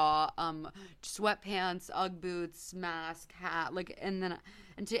or bra, sweatpants, Ugg boots, mask, hat, like, and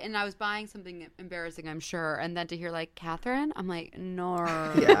I was buying something embarrassing, I'm sure, and then to hear like Catherine, I'm like, no.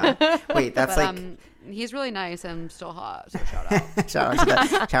 Yeah. Wait, that's But like he's really nice and still hot, so shout out.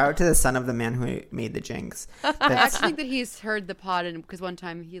 shout out to the son of the man who made the Jinx. I That's, actually think that he's heard the pod, and because one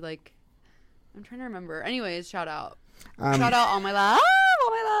time he like, I'm trying to remember. Anyways, shout out all my love,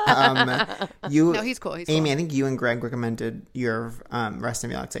 you. No, he's cool. He's Amy, cool. I think you and Greg recommended your rest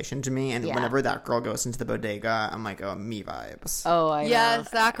and relaxation to me, and Yeah. whenever that girl goes into the bodega, I'm like, oh, me vibes. Oh, I Yes,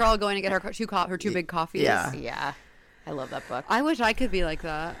 that girl going to get her two big coffees. Yeah. know. Yeah. I love that book. I wish I could be like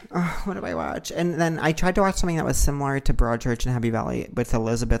that. What do I watch? And then I tried to watch something that was similar to Broadchurch and Happy Valley with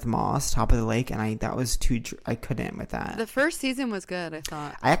Elizabeth Moss, Top of the Lake, and I couldn't with that. The first season was good, I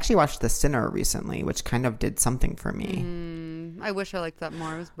thought. I actually watched The Sinner recently, which kind of did something for me. I wish I liked that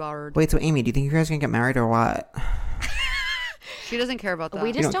more. It was borrowed. Wait, so Amy, do you think you guys are gonna get married or what? She doesn't care about that.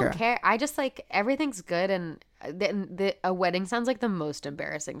 We just don't don't care. I just like everything's good, and a wedding sounds like the most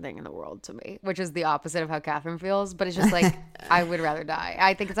embarrassing thing in the world to me, which is the opposite of how Catherine feels. But it's just like I would rather die.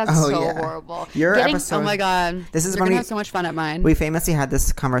 I think it sounds so horrible. Your Getting- episode. Oh my god, This is You're when gonna we have so much fun at mine. we famously had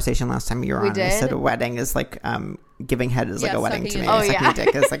this conversation last time you were We on. We said did? a wedding is like giving head is like Yeah, a wedding to sucking me. it. Oh, Sucking yeah.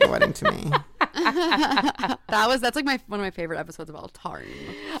 dick is like a wedding to me. That's like one of my favorite episodes of all time.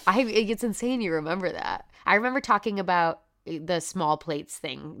 It's insane you remember that. I remember talking about the small plates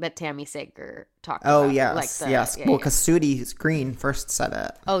thing that Tammy Sager talked Oh about. yes, Like the- yes. yeah, Well, yeah. because Sudie Green first said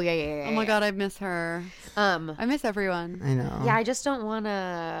it. Oh yeah. Oh my god, I miss her. I miss everyone. I know. Yeah, I just don't want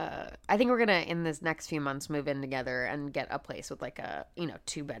to. I think we're gonna in this next few months move in together and get a place with like a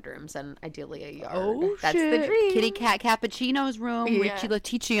 2 bedrooms and ideally a yard. Oh, that's shit. the dream. Kitty Cat Cappuccino's room. Yeah. Richie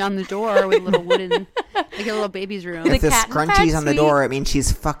Letici on the door with a little wooden, like a little baby's room. If the cat and scrunchie's cat on the suite. door, it means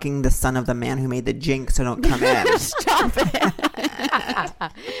she's fucking the son of the man who made the jinx, so don't come in. Stop it.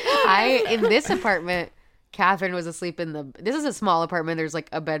 In this apartment, Catherine was asleep in the. This is a small apartment. There's like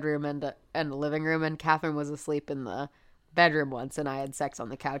a bedroom and a living room, and Catherine was asleep in the bedroom once, and I had sex on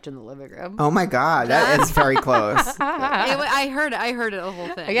the couch in the living room. Oh my god, that is very close. I heard it the whole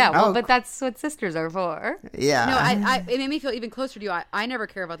thing. Yeah, well, Oh. but that's what sisters are for. Yeah. No, it made me feel even closer to you. I never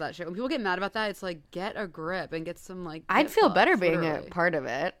care about that shit. When people get mad about that, it's like, get a grip and get some like. I'd get feel fucked, being literally. a part of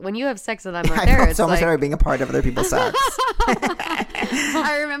it. When you have sex and I'm not I there, felt it's so much like better being a part of other people's sex.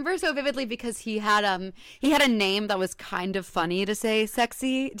 I remember so vividly because he had a name that was kind of funny to say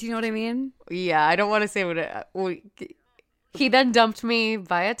sexy. Do you know what I mean? yeah. I don't want to say what he then dumped me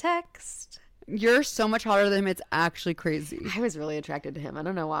via text. You're so much hotter than him. It's actually crazy. I was really attracted to him. I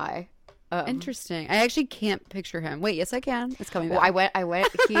don't know why. Interesting. I actually can't picture him. Wait, yes, I can. It's coming back. Well, I went.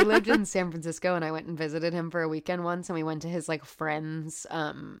 He lived in San Francisco, and I went and visited him for a weekend once. And we went to his like friend's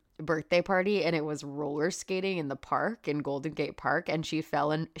birthday party, and it was roller skating in the park in Golden Gate Park, and she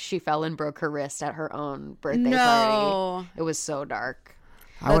fell and broke her wrist at her own birthday party. It was so dark.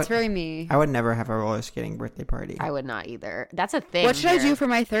 That's very me. I would never have a roller skating birthday party. I would not either. That's a thing. What should I here. do for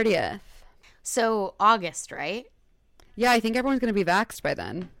my 30th? So August, right? Yeah, I think everyone's going to be vaxxed by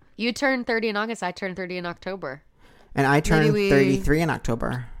then. You turn 30 in August. I turn 30 in October. And I turned Maybe we- 33 in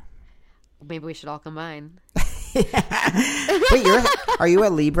October. Maybe we should all combine. Wait, are you a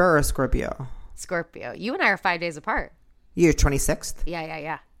Libra or a Scorpio? Scorpio. You and I are 5 days apart. You're 26th?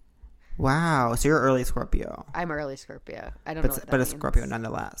 Yeah. Wow. So you're early Scorpio. I'm early Scorpio. I don't know what that But a means. Scorpio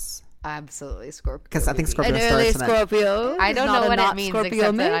nonetheless. Absolutely Scorpio. Because I think baby. Scorpio An early starts in that. Scorpio. I don't Not know a what it not means Scorpio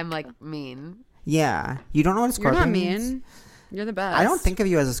except that mate. I'm like mean. Yeah. You don't know what a You're Scorpio not means? mean. You're the best. I don't think of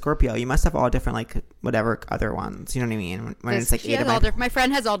you as a Scorpio. You must have all different, like, whatever other ones. You know what I mean? When it's like She 8 has of all my... different. My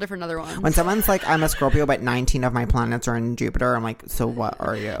friend has all different other ones. When someone's like, I'm a Scorpio, but 19 of my planets are in Jupiter, I'm like, so what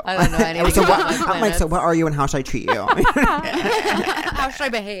are you? I don't know anything So about what, my I'm like, so planets. what are you and how should I treat you? How should I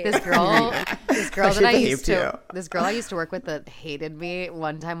behave? This girl should that I behave used to to you. this girl I used to work with that hated me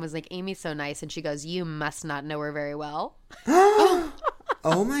one time was like, Amy's so nice, and she goes, you must not know her very well.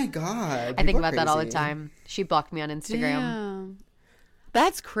 Oh my God. I think People are about that all the crazy. time. She blocked me on Instagram. Damn.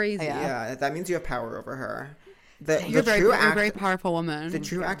 That's crazy. Yeah, that means you have power over her. You're a very powerful woman. The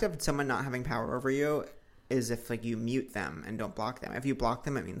true act of someone not having power over you is if like you mute them and don't block them. If you block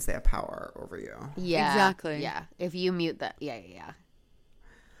them, it means they have power over you. Yeah, Exactly. Yeah, if you mute that, yeah.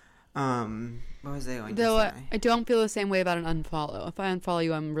 What was I going Though to say? I don't feel the same way about an unfollow. If I unfollow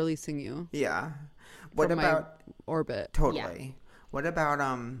you, I'm releasing you Yeah. What from about my orbit. totally? What about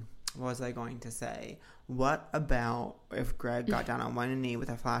what was I going to say? What about if Greg got down on one knee with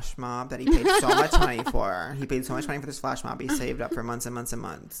a flash mob that he paid so much money for? He paid so much money for this flash mob. He saved up for months and months and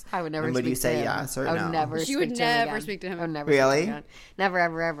months. I would never. And would speak you say to him. yes or I would no? never. She speak would to him never again. speak to him. I would never. Really? Speak to him again. Never,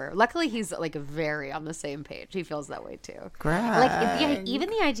 ever, ever. Luckily, he's like very on the same page. He feels that way too. Greg. Like even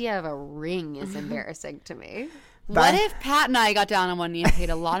the idea of a ring is embarrassing to me. What if Pat and I got down on one knee and paid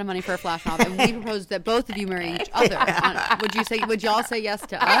a lot of money for a flash mob, and we proposed that both of you marry each other? Would y'all say yes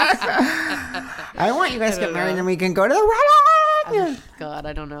to us? I want you guys to get married and we can go to the wedding. God,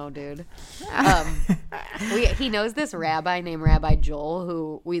 I don't know, dude. He knows this rabbi named Rabbi Joel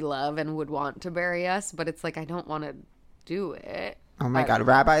who we love and would want to bury us, but it's like I don't want to do it. Oh my God,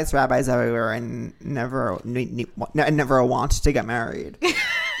 rabbis everywhere, and never want to get married.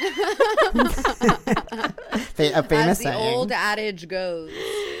 A famous As the saying. old adage goes.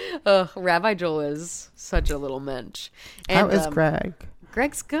 Rabbi Joel is such a little mensch. How And, is Greg?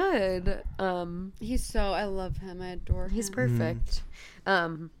 Greg's good. He's so, I love him. I adore him. He's perfect.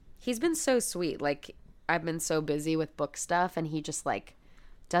 He's been so sweet. Like I've been so busy with book stuff, and he just like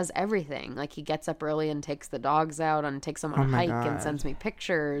does everything. Like, he gets up early and takes the dogs out and takes them on Oh a my hike and God. sends me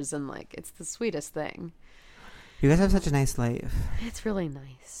pictures, and like, it's the sweetest thing. You guys have such a nice life. It's really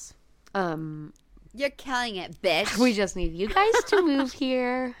nice. You're killing it, bitch. We just need you guys to move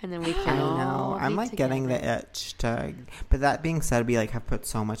here, and then we can I all know. I'm be like getting the together. itch to. But that being said, we like have put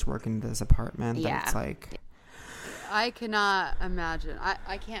so much work into this apartment that Yeah. it's like. I cannot imagine.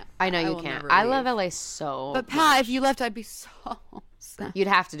 I can't. I know you will can't. never I leave. love LA so But much. Pat, if you left, I'd be so sad. You'd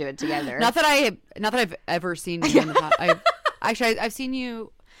have to do it together. Not that I've ever seen you in the past. I've seen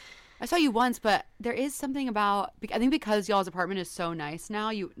you. I saw you once, but there is something about. I think because y'all's apartment is so nice now.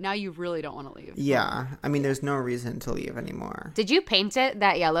 You really don't want to leave. Yeah, I mean, there's no reason to leave anymore. Did you paint it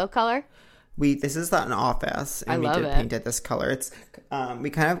that yellow color? This is an office, and I we love did it. paint it this color. It's we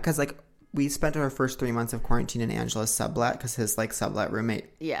kind of because like we spent our first 3 months of quarantine in Angela's sublet because his like sublet roommate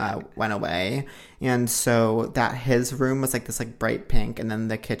went away, and so that his room was like this like bright pink, and then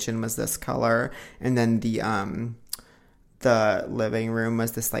the kitchen was this color, and then the living room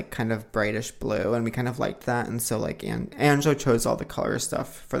was this like kind of brightish blue, and we kind of liked that. And so like Angelo chose all the color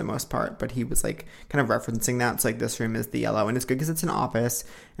stuff for the most part, but he was like kind of referencing that. So like this room is the yellow, and it's good because it's an office,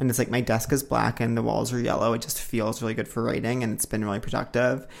 and it's like my desk is black and the walls are yellow. It just feels really good for writing, and it's been really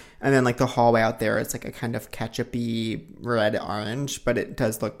productive. And then like the hallway out there is like a kind of ketchupy red orange, but it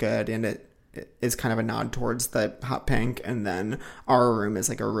does look good, and it is kind of a nod towards the hot pink. And then our room is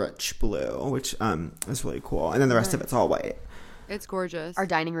like a rich blue, which is really cool. And then the rest of it's all white. It's gorgeous. Our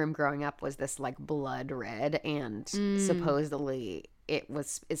dining room growing up was this like blood red, and supposedly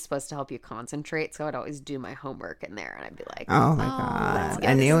it's supposed to help you concentrate. So I'd always do my homework in there, and I'd be like, Oh my god! get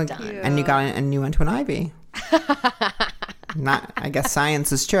And you this done. and you went to an Ivy. Not, I guess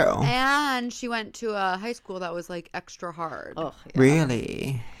science is true. And she went to a high school that was like extra hard. oh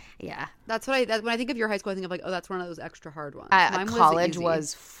Really? yeah. That's what when I think of your high school, I think of like, oh, that's one of those extra hard ones. Mine College easy.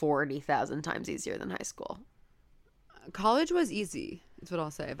 was 40,000 times easier than high school. College was easy. That's what I'll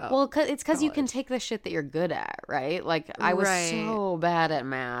say about. Well, it's because you can college. take the shit that you're good at, right? Like, I was Right. so bad at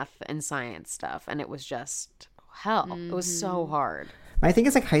math and science stuff, and it was just hell. It was so hard. I think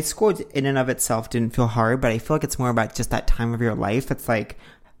it's like high school in and of itself didn't feel hard, but I feel like it's more about just that time of your life. It's like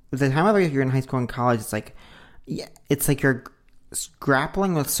the time of life you're in high school and college. It's like, yeah, it's like you're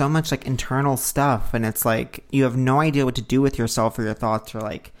grappling with so much like internal stuff, and it's like you have no idea what to do with yourself or your thoughts, or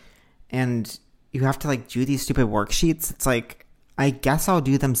like, and you have to like do these stupid worksheets. It's like, I guess I'll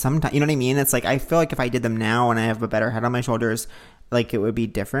do them sometime. You know what I mean? It's like I feel like if I did them now and I have a better head on my shoulders, like it would be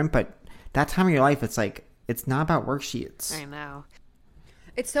different. But that time of your life, it's like it's not about worksheets. I know.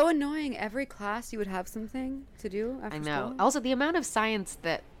 It's so annoying. Every class you would have something to do after I know. school. Also, the amount of science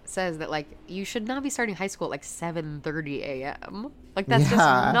that says that like you should not be starting high school at like 7:30 a.m. Like that's just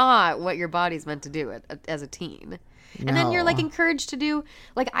Yeah. not what your body's meant to do as a teen. And then you're like No. encouraged to do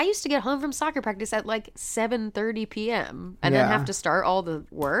like I used to get home from soccer practice at like 7:30 p.m. and then Yeah. have to start all the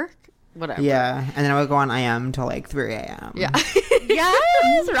work. Whatever. Yeah, and then I would go on IM till like 3 a.m. Yeah.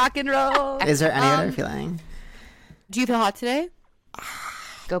 Yes, rock and roll. Is there any other feeling? Do you feel hot today?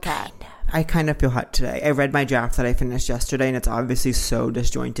 Go Pat. I kind of feel hot today. I read my draft that I finished yesterday, and it's obviously so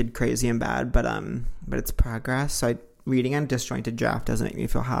disjointed, crazy, and bad. But it's progress. So reading a disjointed draft doesn't make me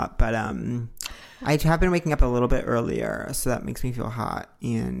feel hot. But I have been waking up a little bit earlier, so that makes me feel hot,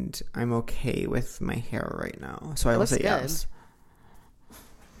 and I'm okay with my hair right now. So I will looks say good. yes.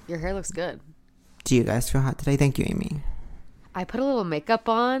 Your hair looks good. Do you guys feel hot today? Thank you, Amy. I put a little makeup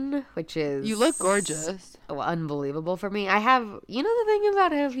on, which is You look gorgeous. unbelievable for me. I have, you know, the thing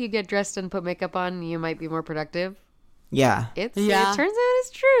about if you get dressed and put makeup on, you might be more productive. Yeah. It Yeah. turns out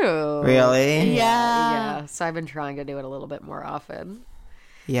it's true. Really? Yeah. So I've been trying to do it a little bit more often.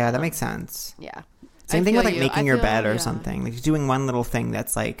 Yeah, that makes sense. Yeah. Same I thing with feel like you. making I your feel- bed or yeah. something. Like doing one little thing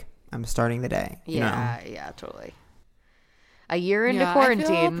that's like, I'm starting the day. You know? Yeah, totally. A year into Yeah,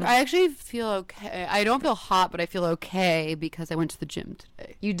 quarantine. I actually feel okay. I don't feel hot, but I feel okay because I went to the gym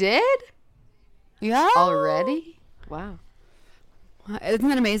today. You did? Yeah. Already? Wow. Isn't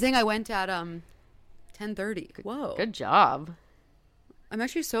that amazing? I went at 10:30. Whoa. Good job. I'm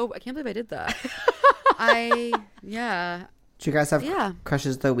actually I can't believe I did that. Yeah. Do you guys have Yeah.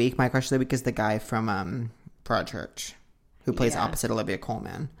 crushes of the week? My crush of the week is the guy from Broadchurch who plays Yeah. opposite Olivia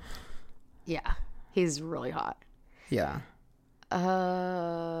Colman. Yeah. He's really hot. Yeah.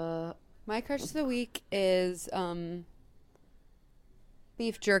 My crush of the week is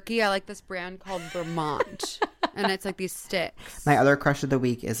beef jerky. I like this brand called Vermont. And it's like these sticks. My other crush of the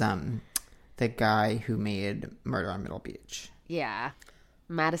week is the guy who made Murder on Middle Beach. Yeah.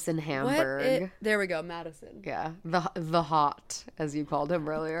 Madison Hamburg. There we go, Madison. Yeah, the hot, as you called him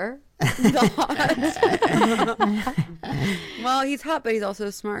earlier. The hot. Well, he's hot, but he's also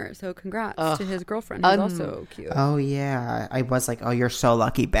smart. So congrats to his girlfriend, who's also cute. Oh, yeah. I was like, oh, you're so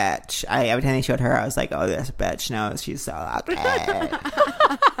lucky, bitch. Every time they showed her, I was like, oh, this bitch knows she's so lucky.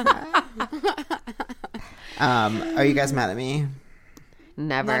 Are you guys mad at me?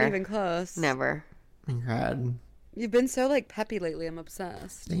 Never. Not even close. Never. Oh my God. You've been so like peppy lately. I'm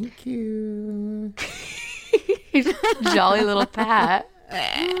obsessed. Thank you. Jolly little Pat.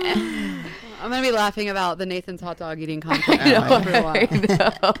 I'm gonna be laughing about the Nathan's hot dog eating contest. It's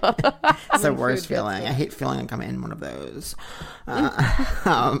the worst feeling. I hate feeling like I'm in one of those.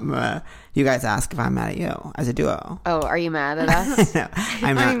 You guys ask if I'm mad at you as a duo. Oh, are you mad at us? No,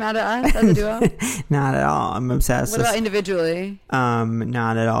 I'm Are you not. mad at us as a duo? Not at all. I'm obsessed. What about individually?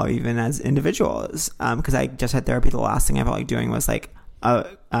 Not at all, even as individuals. Because I just had therapy. The last thing I felt like doing was like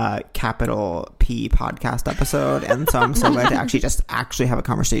a capital P podcast episode, and so I'm so glad to actually have a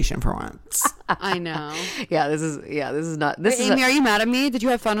conversation for once. I know. This is not. This Wait, is. Amy, are you mad at me? Did you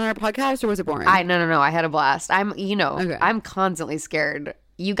have fun on our podcast, or was it boring? No. I had a blast. Okay. I'm constantly scared.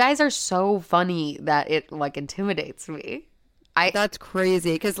 You guys are so funny that it like intimidates me. That's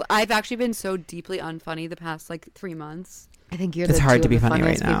crazy because I've actually been so deeply unfunny the past like 3 months. I think you're It's the hard two to be of the funny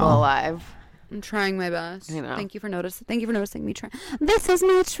right funniest people now. alive. I'm trying my best. I know. Thank you for noticing me trying. This is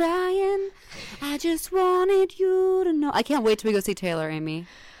me trying. I just wanted you to know. I can't wait till we go see Taylor, Amy.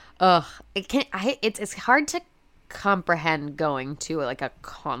 Ugh, it's hard to comprehend going to like a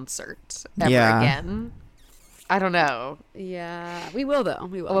concert ever again. I don't know. Yeah, we will though.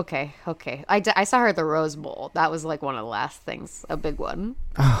 We will. Okay. I saw her at the Rose Bowl. That was like one of the last things, a big one.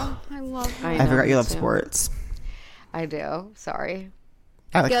 I love her. I forgot you love too. sports. I do. Sorry.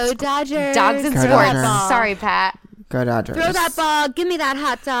 Go Dodgers. Dogs and Go sports. Dodgers. Sorry, Pat. Go Dodgers. Throw that ball. Give me that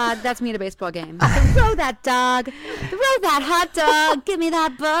hot dog. That's me at a baseball game. Throw that dog. Throw that hot dog. Give me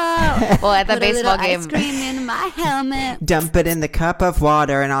that ball. Well, at the Put a baseball little game, ice cream in my helmet. Dump it in the cup of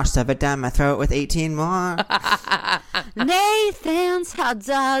water and I'll shove it down my throat with 18 more. Nathan's hot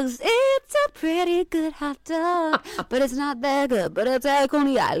dogs. It's a pretty good hot dog, but it's not that good. But it's at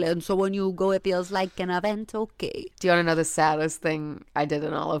Coney Island, so when you go, it feels like an event. Okay. do you want to know the saddest thing I did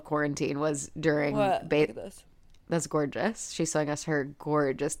in all of quarantine was during Look at this. That's gorgeous. She's showing us her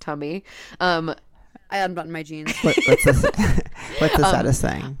gorgeous tummy. I unbuttoned my jeans. What's the saddest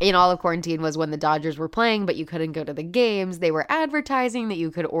thing? In all of quarantine was when the Dodgers were playing, but you couldn't go to the games. They were advertising that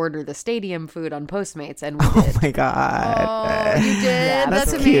you could order the stadium food on Postmates, and we did. Oh my God. Oh, you did? Yeah,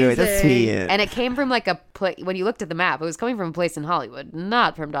 That's cute. amazing. That's sweet. And it came from like a place. When you looked at the map, it was coming from a place in Hollywood,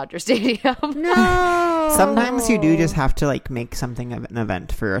 not from Dodger Stadium. No. Sometimes you do just have to like make something of an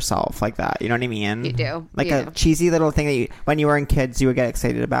event for yourself like that. You know what I mean? You do. Like You a do. cheesy little thing that when you were in kids, you would get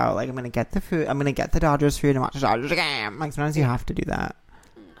excited about. Like, I'm going to get the food. I'm going to get the Dodgers food and watch the Dodgers game. Like, sometimes you have to do that.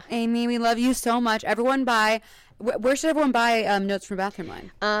 Amy, we love you so much. Everyone buy. Where should everyone buy Notes from Bathroom Line?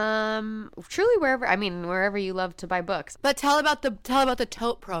 Truly wherever you love to buy books. But tell about the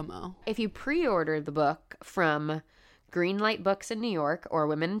tote promo. If you pre-order the book from Greenlight Books in New York, or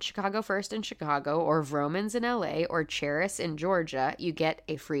Women in Chicago First in Chicago, or Vromans in LA, or Cheris in Georgia, you get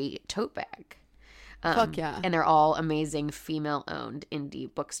a free tote bag. Fuck yeah. And they're all amazing female-owned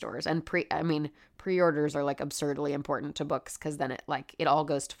indie bookstores. And pre-orders are like absurdly important to books because then it all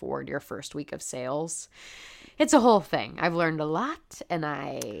goes toward your first week of sales. It's a whole thing. I've learned a lot, and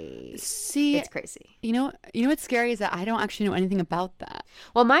it's crazy. You know what's scary is that I don't actually know anything about that.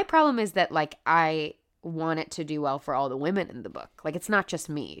 Well, my problem is that I want it to do well for all the women in the book. Like, it's not just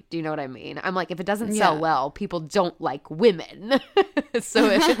me. Do you know what I mean? I'm like, if it doesn't sell well, people don't like women. So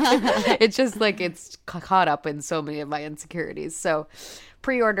it's just like it's caught up in so many of my insecurities. So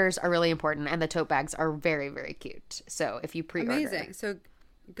pre-orders are really important, and the tote bags are very, very cute. So if you pre-order. Amazing. So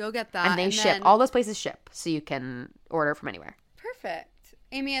go get that. And they ship. All those places ship, so you can order from anywhere. Perfect.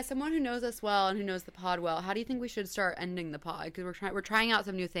 Amy, as someone who knows us well and who knows the pod well, how do you think we should start ending the pod? Because we're trying out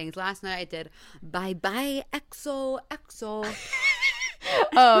some new things. Last night I did bye bye XO.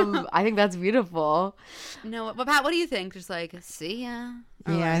 I think that's beautiful. No, but Pat, what do you think? Just like see ya.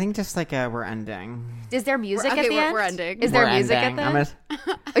 Or Yeah, like- I think just like we're ending. Is there music at the end? We're ending. Is there We're music ending. at the I'm end?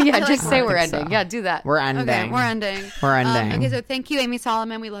 Yeah, just say I we're think ending. so. Yeah, do that. We're ending. Okay, we're ending. We're ending. Okay, so thank you, Amy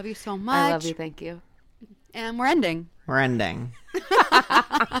Solomon. We love you so much. I love you. Thank you. And we're ending. We're ending.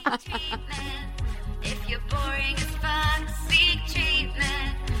 Treatment. If you're boring as fuck, seek treatment.